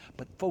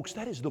 But folks,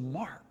 that is the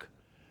mark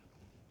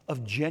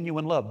of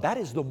genuine love. That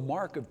is the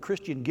mark of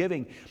Christian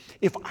giving.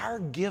 If our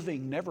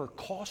giving never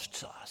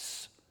costs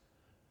us,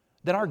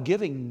 then our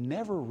giving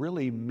never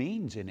really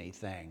means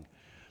anything.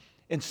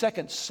 In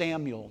 2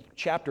 Samuel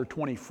chapter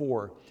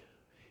 24,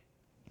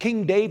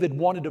 King David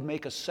wanted to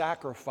make a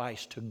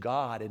sacrifice to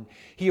God, and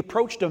he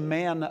approached a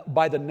man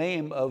by the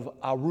name of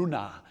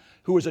Araunah,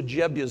 who was a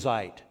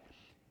Jebusite.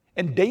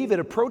 And David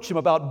approached him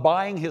about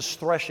buying his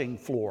threshing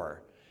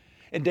floor.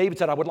 And David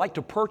said, "I would like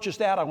to purchase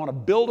that. I want to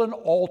build an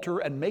altar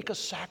and make a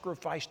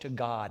sacrifice to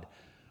God."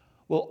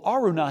 Well,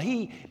 Araunah,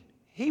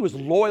 he was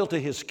loyal to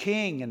his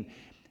king, and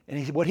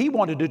And what he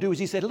wanted to do is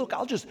he said, look,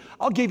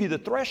 I'll give you the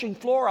threshing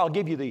floor, I'll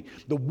give you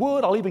the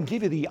wood, I'll even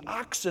give you the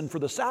oxen for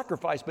the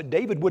sacrifice. But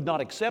David would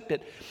not accept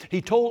it.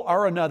 He told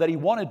Araunah that he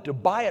wanted to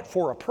buy it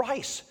for a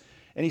price.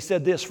 And he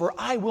said this, for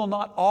I will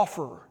not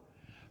offer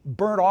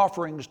burnt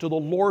offerings to the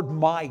Lord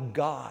my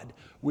God,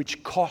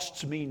 which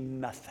costs me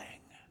nothing.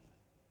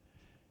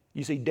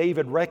 You see,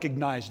 David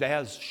recognized,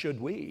 as should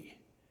we,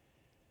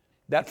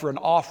 that for an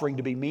offering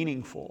to be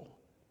meaningful,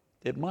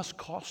 it must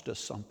cost us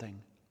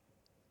something.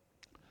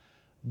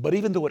 But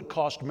even though it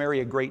cost Mary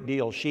a great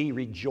deal, she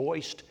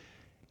rejoiced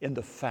in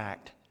the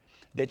fact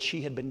that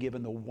she had been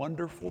given the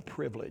wonderful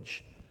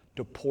privilege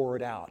to pour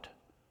it out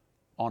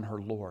on her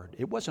Lord.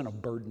 It wasn't a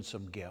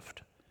burdensome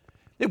gift.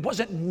 It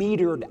wasn't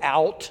metered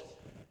out.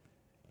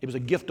 It was a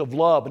gift of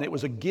love, and it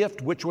was a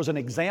gift which was an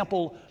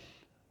example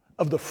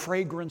of the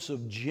fragrance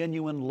of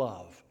genuine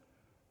love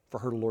for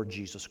her Lord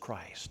Jesus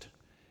Christ.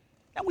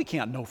 And we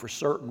can't know for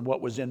certain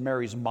what was in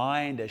Mary's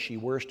mind as she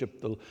worshiped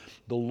the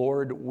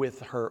Lord with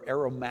her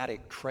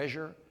aromatic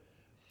treasure.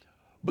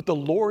 But the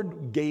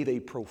Lord gave a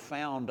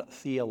profound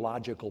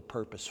theological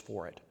purpose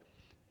for it.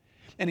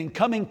 And in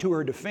coming to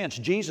her defense,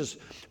 Jesus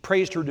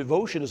praised her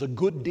devotion as a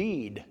good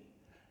deed.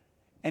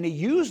 And he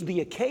used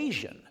the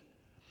occasion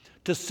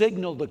to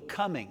signal the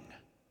coming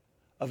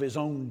of his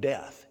own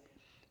death.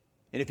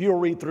 And if you'll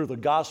read through the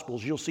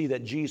Gospels, you'll see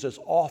that Jesus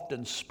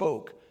often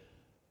spoke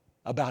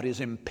about his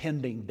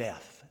impending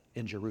death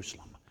in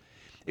Jerusalem.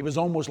 It was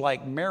almost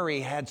like Mary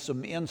had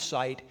some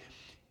insight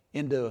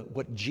into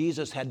what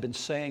Jesus had been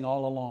saying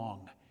all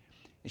along.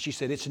 And she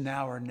said, it's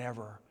now or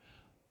never.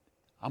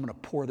 I'm going to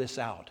pour this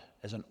out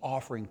as an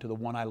offering to the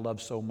one I love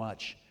so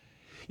much.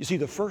 You see,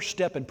 the first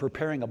step in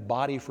preparing a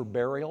body for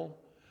burial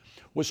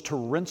was to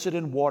rinse it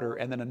in water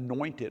and then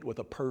anoint it with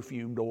a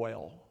perfumed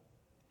oil.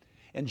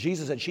 And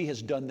Jesus said she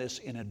has done this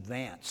in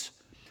advance.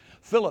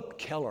 Philip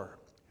Keller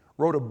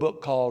wrote a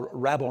book called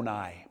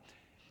Rabboni,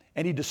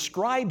 and he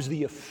describes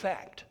the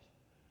effect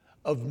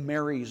of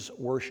Mary's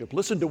worship.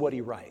 Listen to what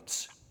he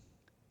writes.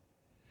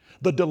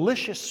 The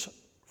delicious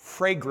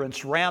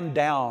fragrance ran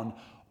down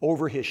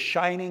over his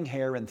shining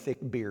hair and thick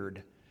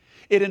beard.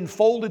 It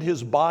enfolded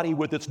his body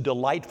with its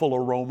delightful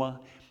aroma.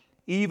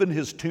 Even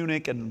his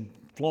tunic and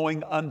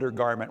flowing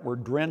undergarment were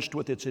drenched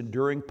with its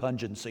enduring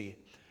pungency.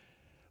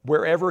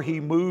 Wherever he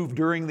moved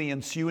during the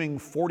ensuing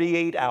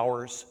 48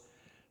 hours,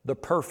 the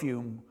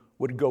perfume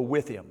would go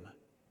with him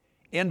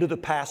into the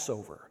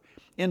Passover,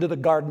 into the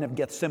Garden of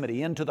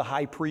Gethsemane, into the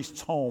high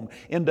priest's home,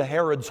 into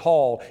Herod's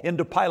hall,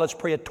 into Pilate's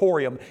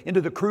praetorium,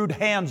 into the crude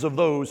hands of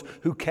those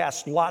who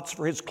cast lots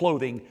for his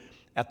clothing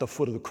at the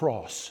foot of the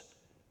cross.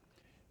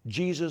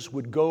 Jesus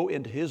would go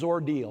into his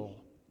ordeal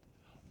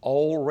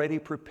already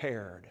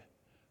prepared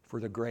for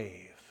the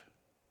grave,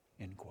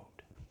 end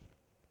quote.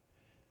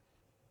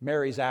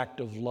 Mary's act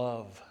of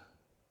love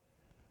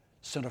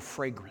sent a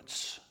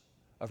fragrance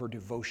of her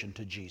devotion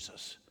to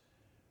Jesus.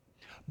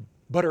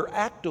 But her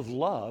act of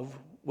love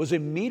was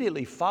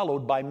immediately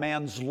followed by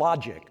man's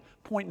logic.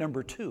 Point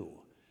number 2,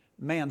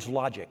 man's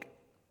logic.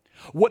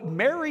 What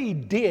Mary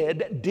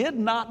did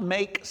not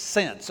make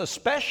sense,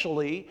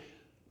 especially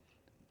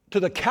to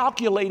the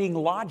calculating,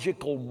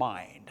 logical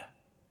mind.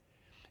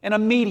 And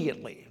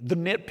immediately, the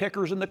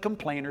nitpickers and the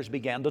complainers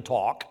began to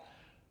talk.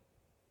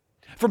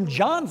 From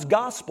John's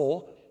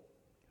gospel,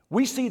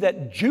 we see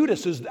that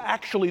Judas is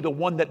actually the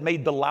one that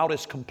made the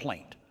loudest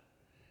complaint.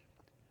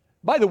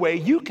 By the way,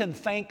 you can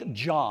thank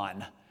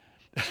John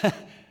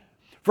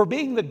for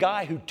being the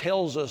guy who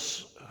tells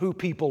us who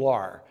people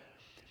are.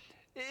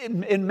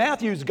 In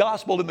Matthew's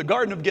gospel, in the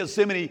Garden of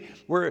Gethsemane,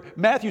 where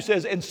Matthew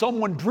says, and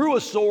someone drew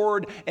a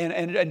sword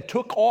and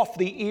took off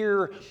the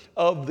ear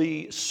of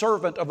the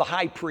servant of the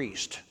high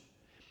priest.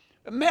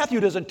 Matthew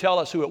doesn't tell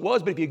us who it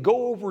was, but if you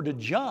go over to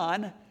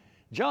John,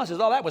 John says,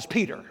 oh, that was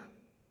Peter.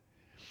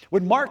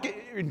 When Mark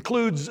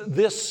includes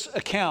this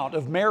account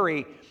of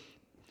Mary,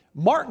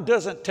 Mark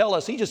doesn't tell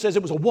us, he just says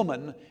it was a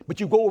woman, but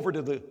you go over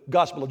to the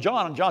Gospel of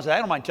John, and John says, I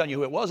don't mind telling you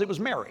who it was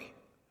Mary.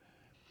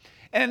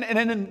 And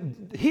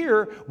then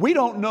here, we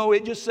don't know,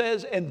 it just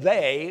says, and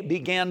they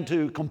began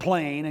to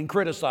complain and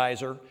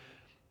criticize her.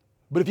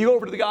 But if you go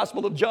over to the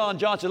Gospel of John,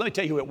 John said, let me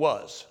tell you who it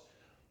was.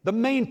 The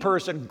main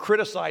person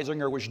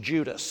criticizing her was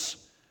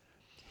Judas.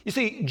 You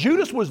see,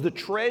 Judas was the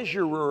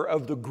treasurer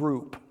of the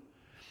group.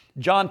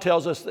 John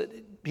tells us that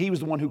he was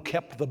the one who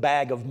kept the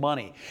bag of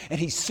money, and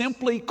he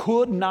simply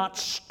could not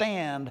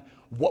stand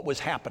what was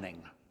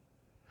happening.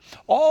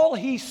 All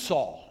he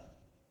saw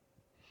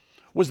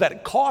was that a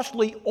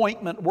costly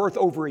ointment worth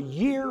over a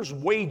year's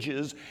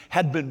wages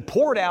had been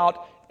poured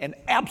out and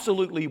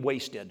absolutely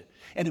wasted.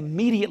 And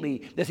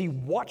immediately, as he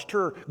watched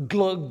her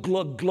glug,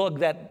 glug, glug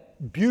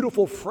that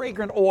beautiful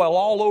fragrant oil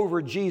all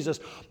over Jesus,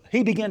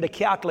 he began to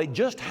calculate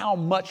just how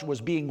much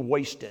was being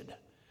wasted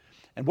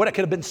and what it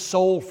could have been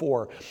sold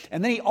for.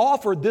 And then he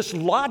offered this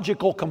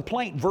logical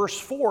complaint. Verse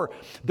 4,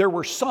 there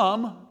were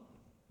some,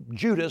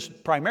 Judas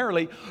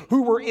primarily,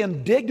 who were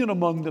indignant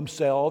among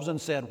themselves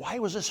and said, why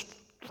was this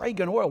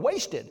fragrant oil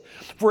wasted?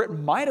 For it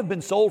might have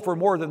been sold for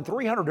more than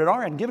 300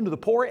 denarii and given to the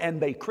poor.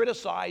 And they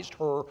criticized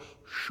her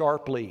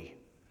sharply.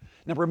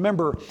 Now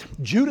remember,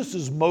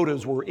 Judas's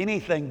motives were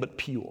anything but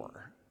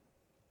pure.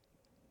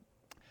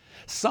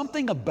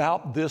 Something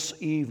about this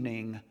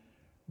evening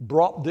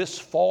brought this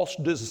false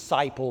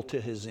disciple to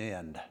his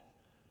end.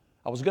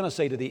 I was going to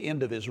say to the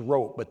end of his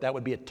rope, but that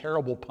would be a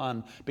terrible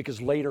pun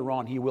because later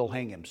on he will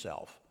hang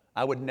himself.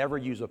 I would never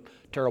use a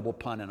terrible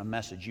pun in a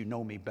message. You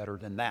know me better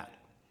than that.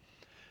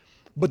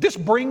 But this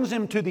brings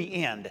him to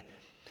the end.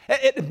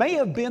 It may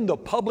have been the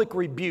public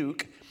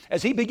rebuke.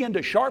 As he began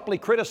to sharply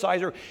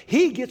criticize her,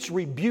 he gets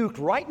rebuked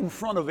right in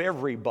front of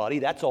everybody.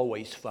 That's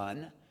always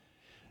fun.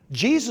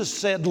 Jesus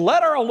said,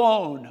 "Let her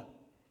alone.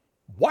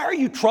 Why are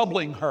you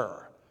troubling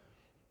her?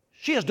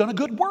 She has done a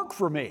good work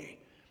for me."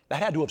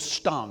 That had to have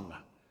stung.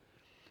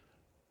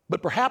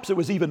 But perhaps it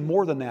was even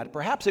more than that.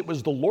 Perhaps it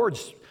was the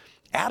Lord's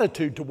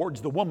attitude towards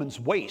the woman's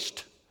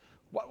waist.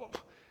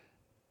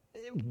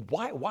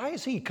 Why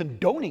is he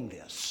condoning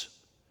this?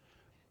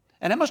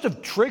 And it must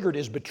have triggered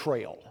his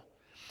betrayal.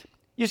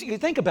 You see,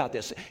 think about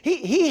this.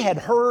 He had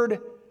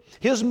heard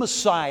his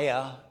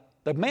Messiah,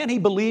 the man he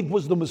believed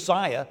was the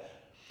Messiah,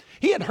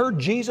 he had heard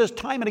Jesus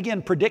time and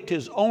again predict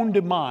his own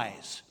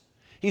demise.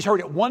 He's heard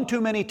it one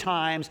too many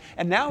times,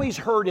 and now he's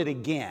heard it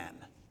again,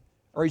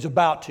 or he's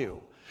about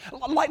to.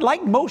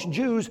 Like most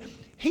Jews,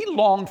 he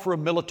longed for a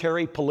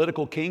military,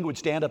 political king who would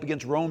stand up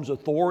against Rome's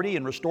authority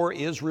and restore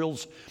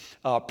Israel's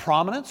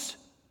prominence.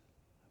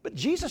 But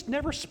Jesus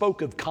never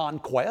spoke of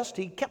conquest.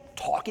 He kept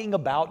talking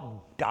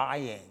about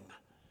dying.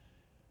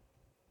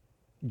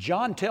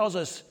 John tells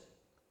us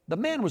the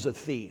man was a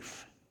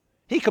thief.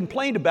 He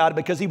complained about it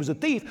because he was a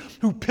thief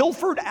who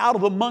pilfered out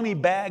of the money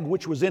bag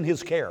which was in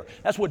his care.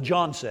 That's what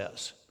John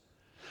says.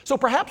 So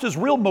perhaps his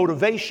real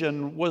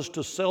motivation was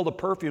to sell the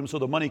perfume so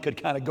the money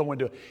could kind of go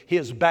into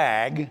his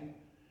bag.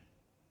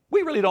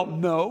 We really don't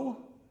know.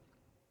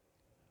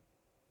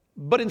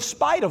 But in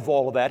spite of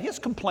all of that, his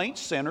complaint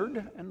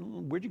centered,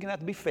 and we're going to have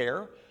to be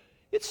fair,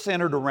 it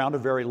centered around a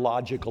very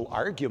logical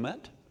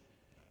argument.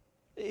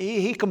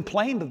 He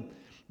complained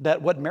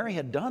that what Mary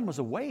had done was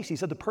a waste. He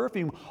said the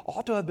perfume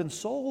ought to have been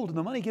sold and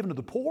the money given to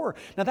the poor.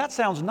 Now that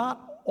sounds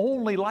not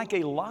only like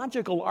a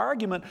logical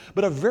argument,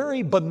 but a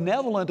very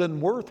benevolent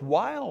and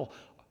worthwhile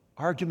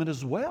argument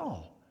as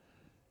well.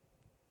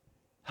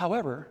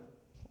 However,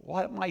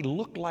 while it might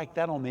look like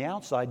that on the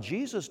outside,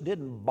 Jesus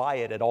didn't buy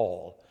it at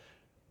all.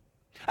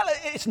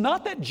 It's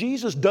not that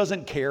Jesus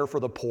doesn't care for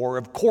the poor.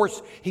 Of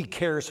course he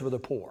cares for the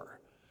poor.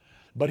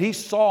 But he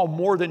saw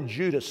more than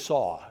Judas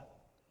saw.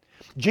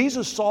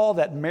 Jesus saw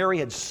that Mary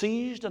had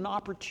seized an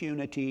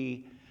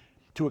opportunity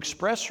to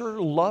express her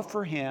love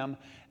for him.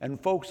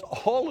 And folks,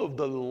 all of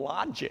the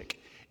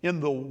logic in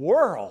the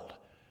world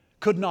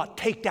could not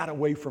take that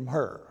away from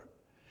her.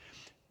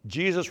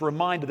 Jesus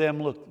reminded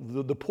them, look,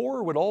 the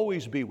poor would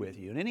always be with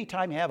you. And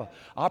anytime you have an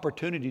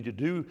opportunity to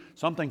do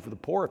something for the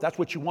poor, if that's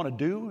what you want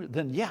to do,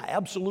 then yeah,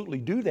 absolutely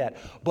do that.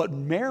 But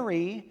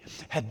Mary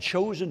had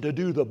chosen to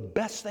do the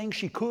best thing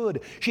she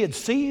could. She had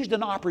seized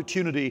an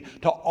opportunity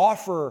to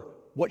offer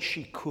what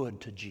she could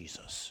to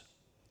Jesus.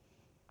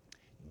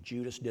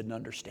 Judas didn't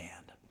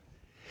understand.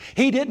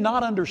 He did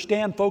not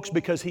understand, folks,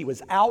 because he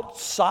was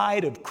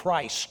outside of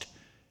Christ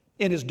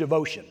in his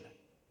devotion.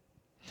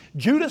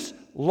 Judas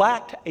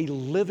lacked a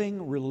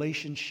living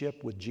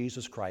relationship with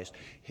Jesus Christ.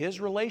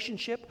 His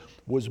relationship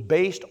was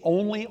based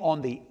only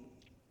on the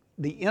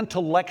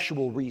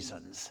intellectual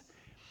reasons.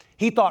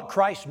 He thought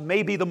Christ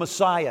may be the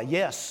Messiah,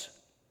 yes.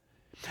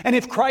 And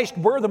if Christ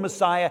were the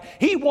Messiah,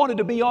 he wanted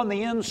to be on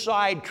the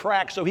inside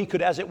track so he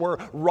could, as it were,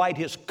 ride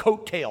his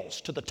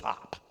coattails to the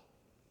top.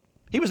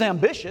 He was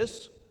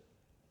ambitious,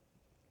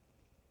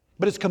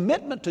 but his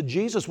commitment to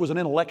Jesus was an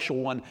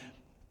intellectual one.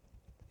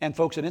 And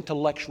folks, an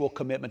intellectual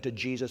commitment to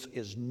Jesus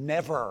is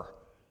never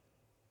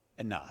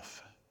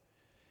enough.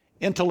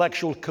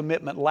 Intellectual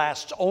commitment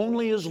lasts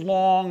only as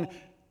long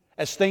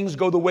as things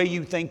go the way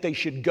you think they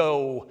should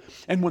go.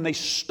 And when they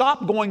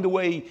stop going the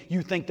way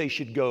you think they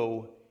should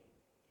go,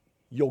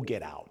 you'll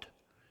get out.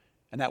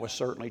 And that was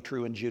certainly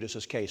true in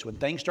Judas's case. When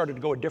things started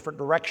to go a different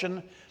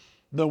direction,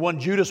 the one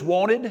Judas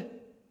wanted,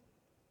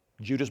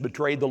 Judas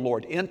betrayed the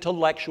Lord.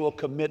 Intellectual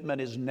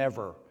commitment is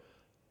never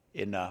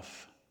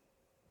enough.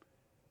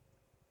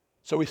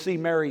 So we see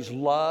Mary's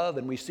love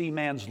and we see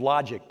man's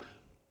logic,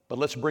 but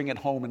let's bring it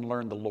home and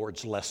learn the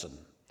Lord's lesson.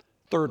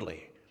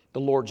 Thirdly, the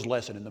Lord's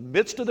lesson. In the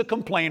midst of the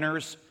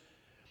complainers,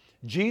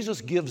 Jesus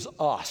gives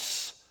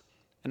us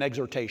an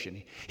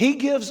exhortation. He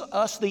gives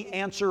us the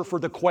answer for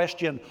the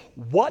question,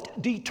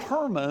 what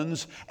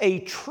determines a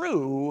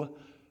true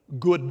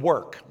good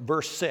work?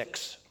 Verse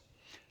 6.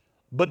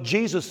 But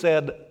Jesus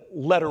said,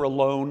 let her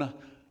alone.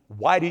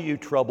 Why do you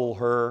trouble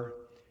her?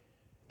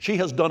 She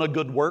has done a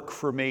good work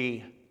for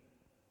me.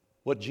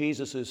 What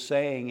Jesus is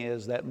saying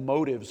is that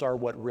motives are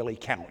what really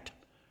count.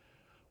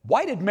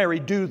 Why did Mary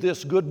do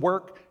this good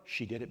work?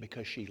 She did it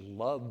because she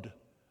loved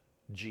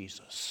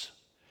Jesus.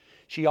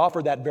 She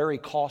offered that very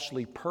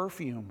costly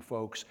perfume,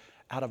 folks,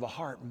 out of a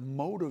heart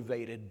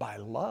motivated by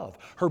love.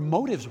 Her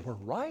motives were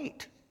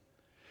right.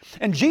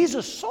 And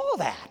Jesus saw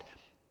that.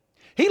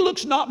 He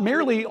looks not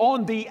merely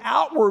on the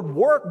outward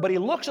work, but he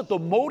looks at the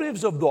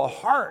motives of the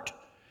heart.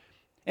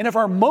 And if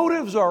our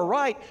motives are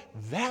right,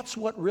 that's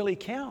what really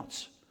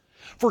counts.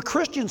 For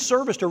Christian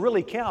service to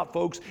really count,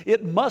 folks,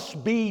 it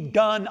must be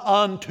done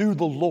unto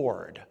the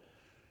Lord.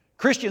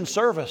 Christian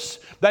service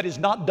that is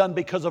not done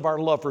because of our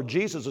love for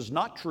Jesus is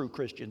not true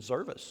Christian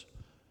service.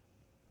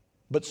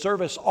 But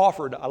service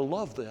offered, I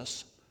love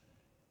this,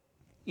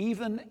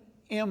 even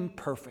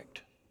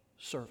imperfect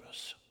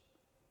service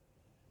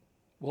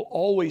will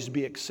always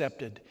be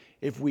accepted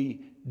if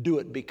we do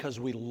it because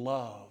we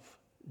love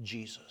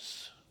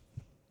Jesus.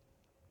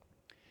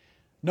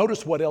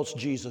 Notice what else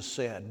Jesus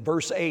said.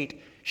 Verse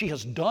 8, she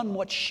has done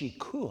what she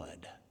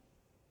could.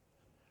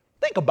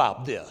 Think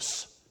about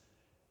this.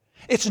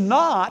 It's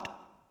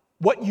not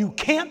what you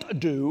can't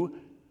do,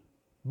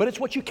 but it's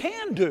what you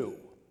can do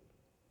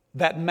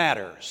that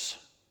matters.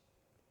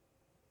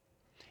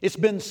 It's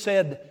been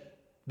said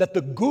that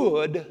the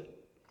good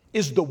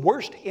is the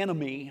worst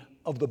enemy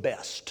of the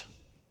best.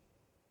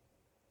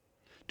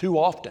 Too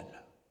often,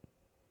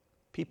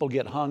 people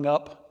get hung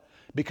up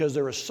because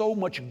there is so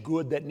much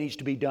good that needs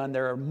to be done.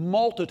 There are a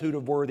multitude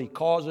of worthy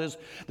causes.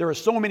 There are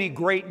so many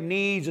great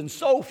needs and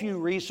so few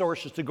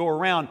resources to go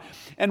around.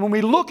 And when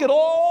we look at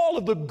all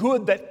of the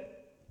good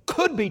that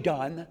could be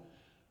done,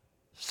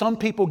 some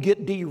people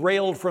get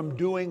derailed from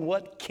doing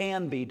what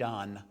can be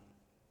done.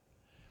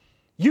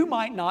 You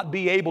might not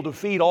be able to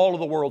feed all of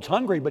the world's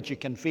hungry, but you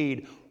can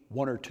feed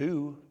one or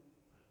two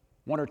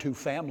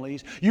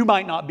families. You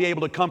might not be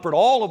able to comfort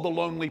all of the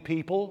lonely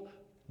people,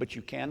 but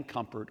you can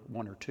comfort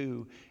one or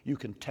two. You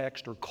can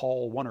text or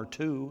call one or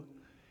two.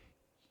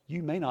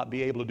 You may not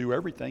be able to do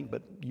everything,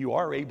 but you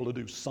are able to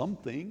do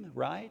something,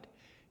 right?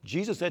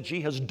 Jesus said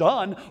she has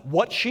done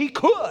what she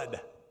could.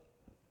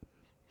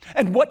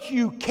 And what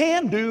you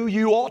can do,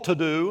 you ought to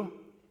do.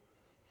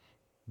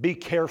 Be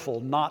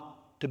careful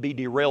not to be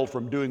derailed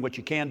from doing what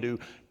you can do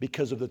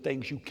because of the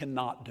things you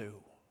cannot do.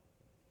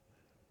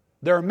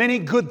 There are many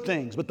good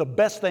things, but the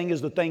best thing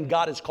is the thing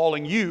God is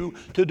calling you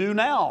to do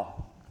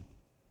now.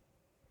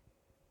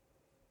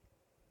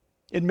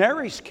 In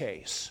Mary's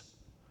case,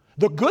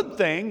 the good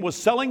thing was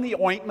selling the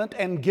ointment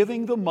and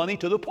giving the money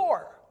to the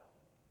poor.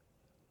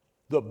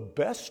 The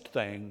best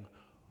thing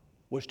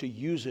was to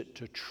use it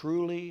to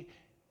truly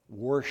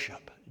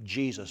worship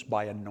Jesus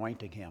by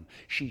anointing Him.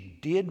 She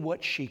did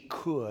what she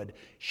could.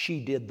 She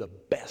did the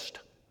best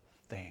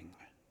thing.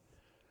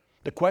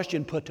 The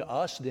question put to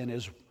us then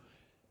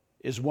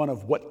is one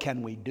of what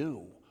can we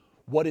do?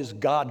 What is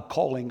God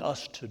calling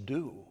us to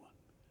do?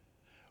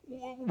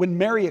 When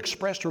Mary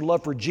expressed her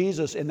love for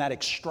Jesus in that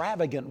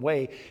extravagant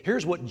way,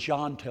 here's what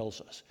John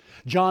tells us.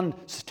 John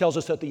tells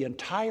us that the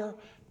entire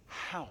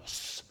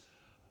house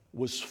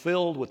was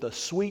filled with the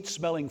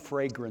sweet-smelling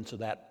fragrance of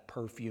that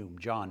perfume.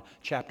 John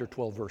chapter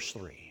 12, verse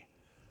 3.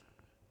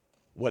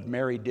 What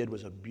Mary did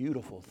was a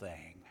beautiful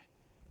thing.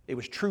 It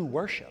was true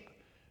worship.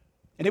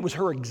 And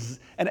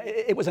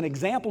it was an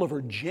example of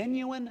her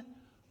genuine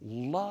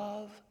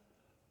love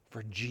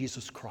for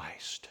Jesus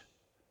Christ.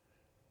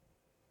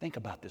 Think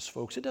about this,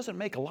 folks. It doesn't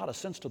make a lot of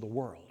sense to the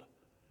world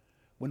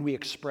when we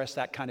express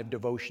that kind of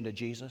devotion to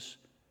Jesus.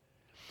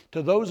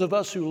 To those of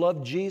us who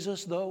love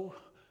Jesus, though,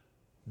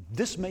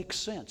 this makes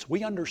sense.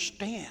 We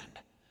understand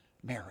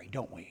Mary,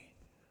 don't we?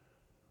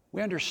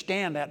 We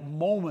understand that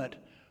moment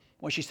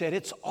when she said,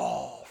 "It's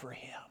all for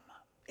Him.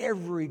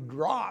 Every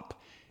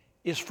drop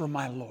is for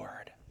my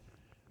Lord."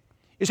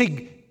 You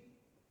see,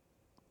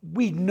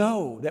 we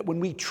know that when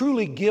we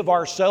truly give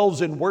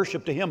ourselves in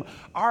worship to Him,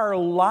 our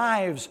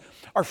lives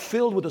are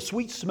filled with the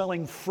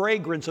sweet-smelling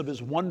fragrance of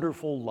His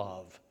wonderful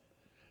love.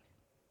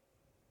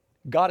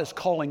 God is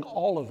calling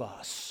all of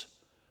us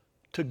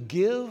to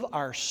give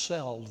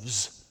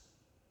ourselves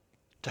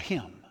to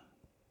Him.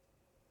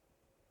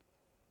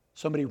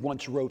 Somebody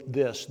once wrote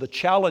this: the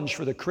challenge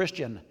for the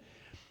Christian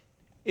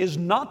is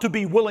not to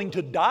be willing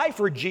to die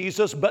for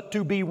Jesus, but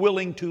to be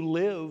willing to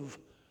live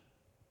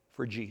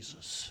for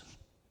Jesus.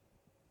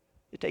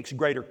 It takes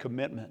greater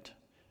commitment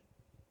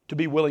to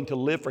be willing to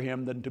live for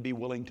Him than to be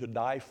willing to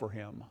die for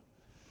Him.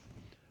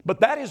 But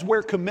that is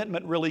where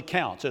commitment really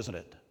counts, isn't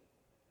it?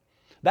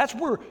 That's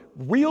where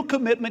real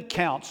commitment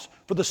counts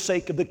for the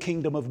sake of the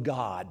kingdom of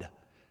God.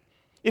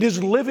 It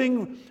is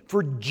living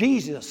for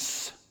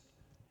Jesus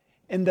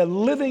and the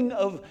living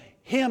of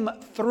Him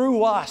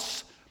through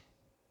us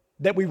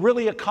that we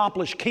really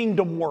accomplish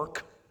kingdom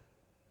work.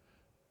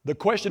 The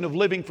question of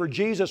living for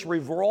Jesus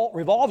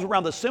revolves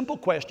around the simple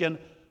question,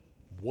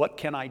 what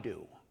can I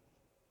do?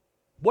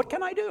 What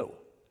can I do?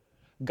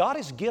 God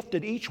has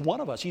gifted each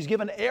one of us. He's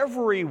given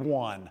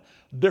everyone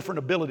different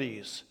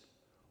abilities.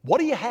 What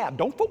do you have?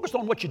 Don't focus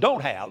on what you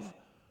don't have.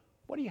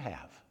 What do you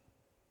have?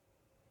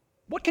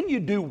 What can you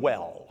do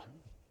well?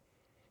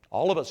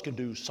 All of us can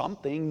do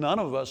something. None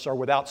of us are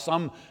without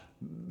some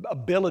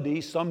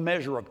ability, some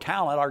measure of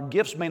talent. Our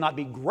gifts may not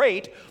be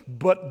great,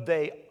 but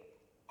they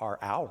are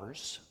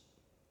ours.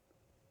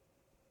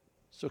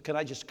 So can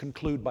I just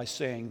conclude by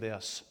saying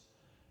this?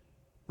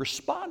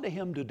 Respond to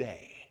Him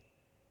today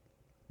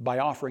by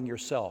offering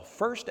yourself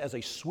first as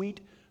a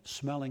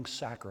sweet-smelling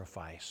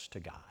sacrifice to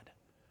God.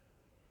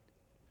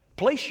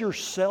 Place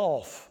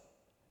yourself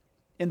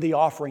in the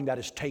offering that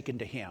is taken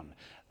to Him.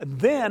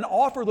 Then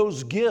offer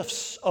those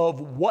gifts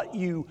of what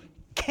you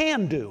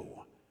can do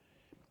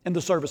in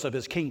the service of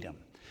His kingdom.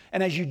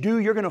 And as you do,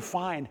 you're going to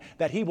find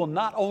that He will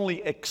not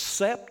only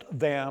accept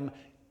them,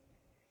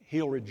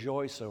 He'll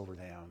rejoice over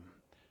them.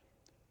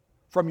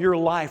 From your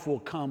life will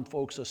come,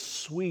 folks, a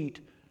sweet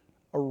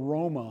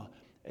aroma,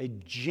 a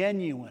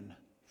genuine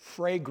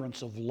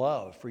fragrance of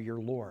love for your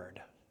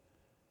Lord.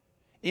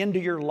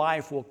 Into your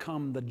life will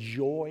come the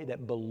joy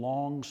that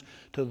belongs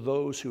to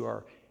those who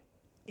are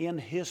in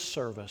His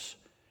service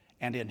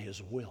and in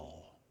His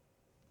will.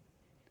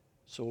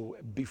 So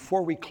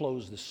before we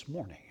close this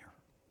morning,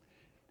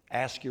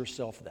 ask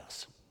yourself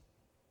this: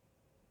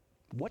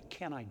 what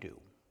can I do?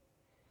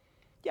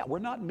 Yeah, we're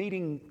not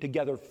meeting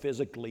together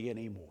physically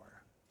anymore.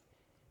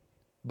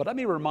 But let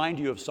me remind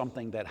you of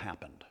something that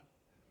happened.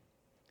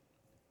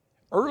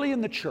 Early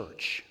in the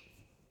church,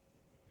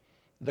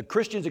 the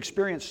Christians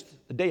experienced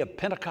the day of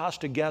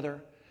Pentecost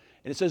together.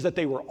 And it says that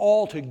they were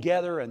all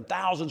together and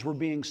thousands were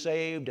being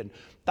saved and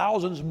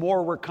thousands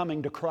more were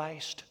coming to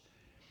Christ.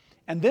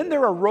 And then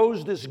there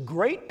arose this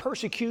great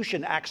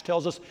persecution, Acts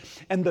tells us,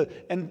 and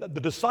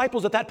the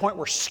disciples at that point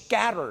were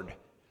scattered.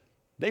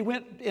 They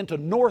went into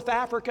North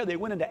Africa, they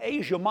went into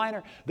Asia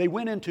Minor, they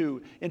went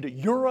into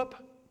Europe,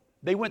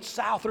 they went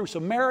south through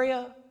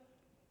Samaria,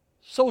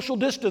 social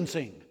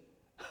distancing.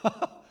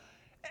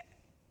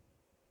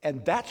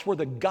 And that's where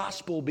the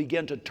gospel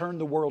began to turn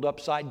the world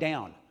upside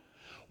down.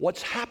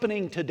 What's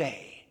happening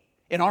today,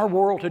 in our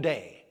world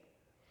today,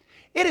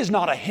 it is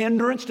not a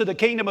hindrance to the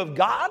kingdom of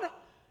God.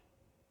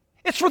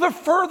 It's for the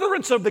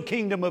furtherance of the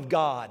kingdom of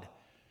God.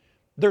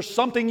 There's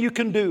something you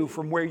can do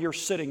from where you're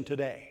sitting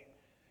today.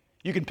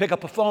 You can pick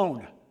up a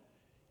phone.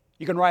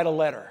 You can write a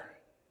letter.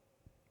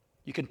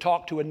 You can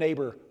talk to a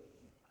neighbor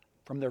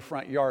from their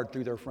front yard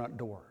through their front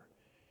door.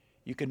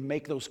 You can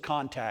make those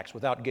contacts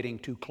without getting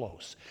too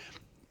close.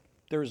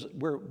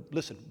 We're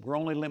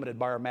only limited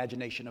by our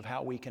imagination of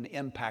how we can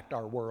impact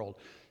our world.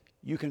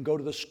 You can go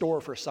to the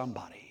store for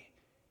somebody.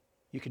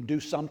 You can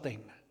do something.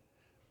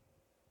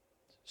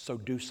 So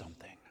do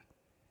something.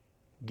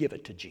 Give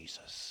it to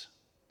Jesus.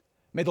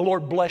 May the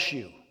Lord bless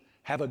you.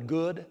 Have a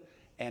good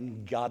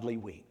and godly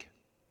week.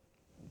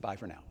 Bye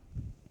for now.